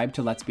subscribe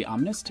to Let's Be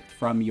Omnist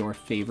from your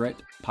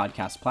favorite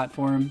podcast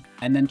platform,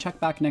 and then check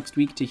back next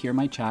week to hear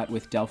my chat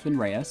with Delphin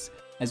Reyes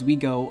as we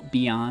go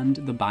beyond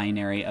the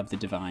binary of the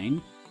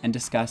divine and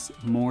discuss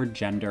more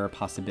gender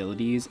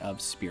possibilities of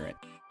spirit.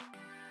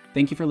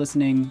 Thank you for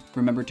listening.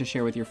 Remember to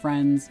share with your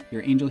friends,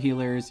 your angel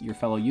healers, your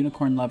fellow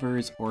unicorn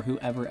lovers, or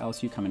whoever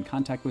else you come in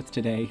contact with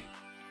today.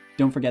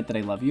 Don't forget that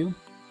I love you,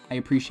 I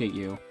appreciate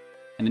you,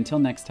 and until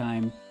next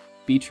time,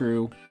 be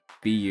true,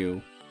 be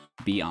you,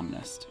 be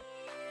Omnist.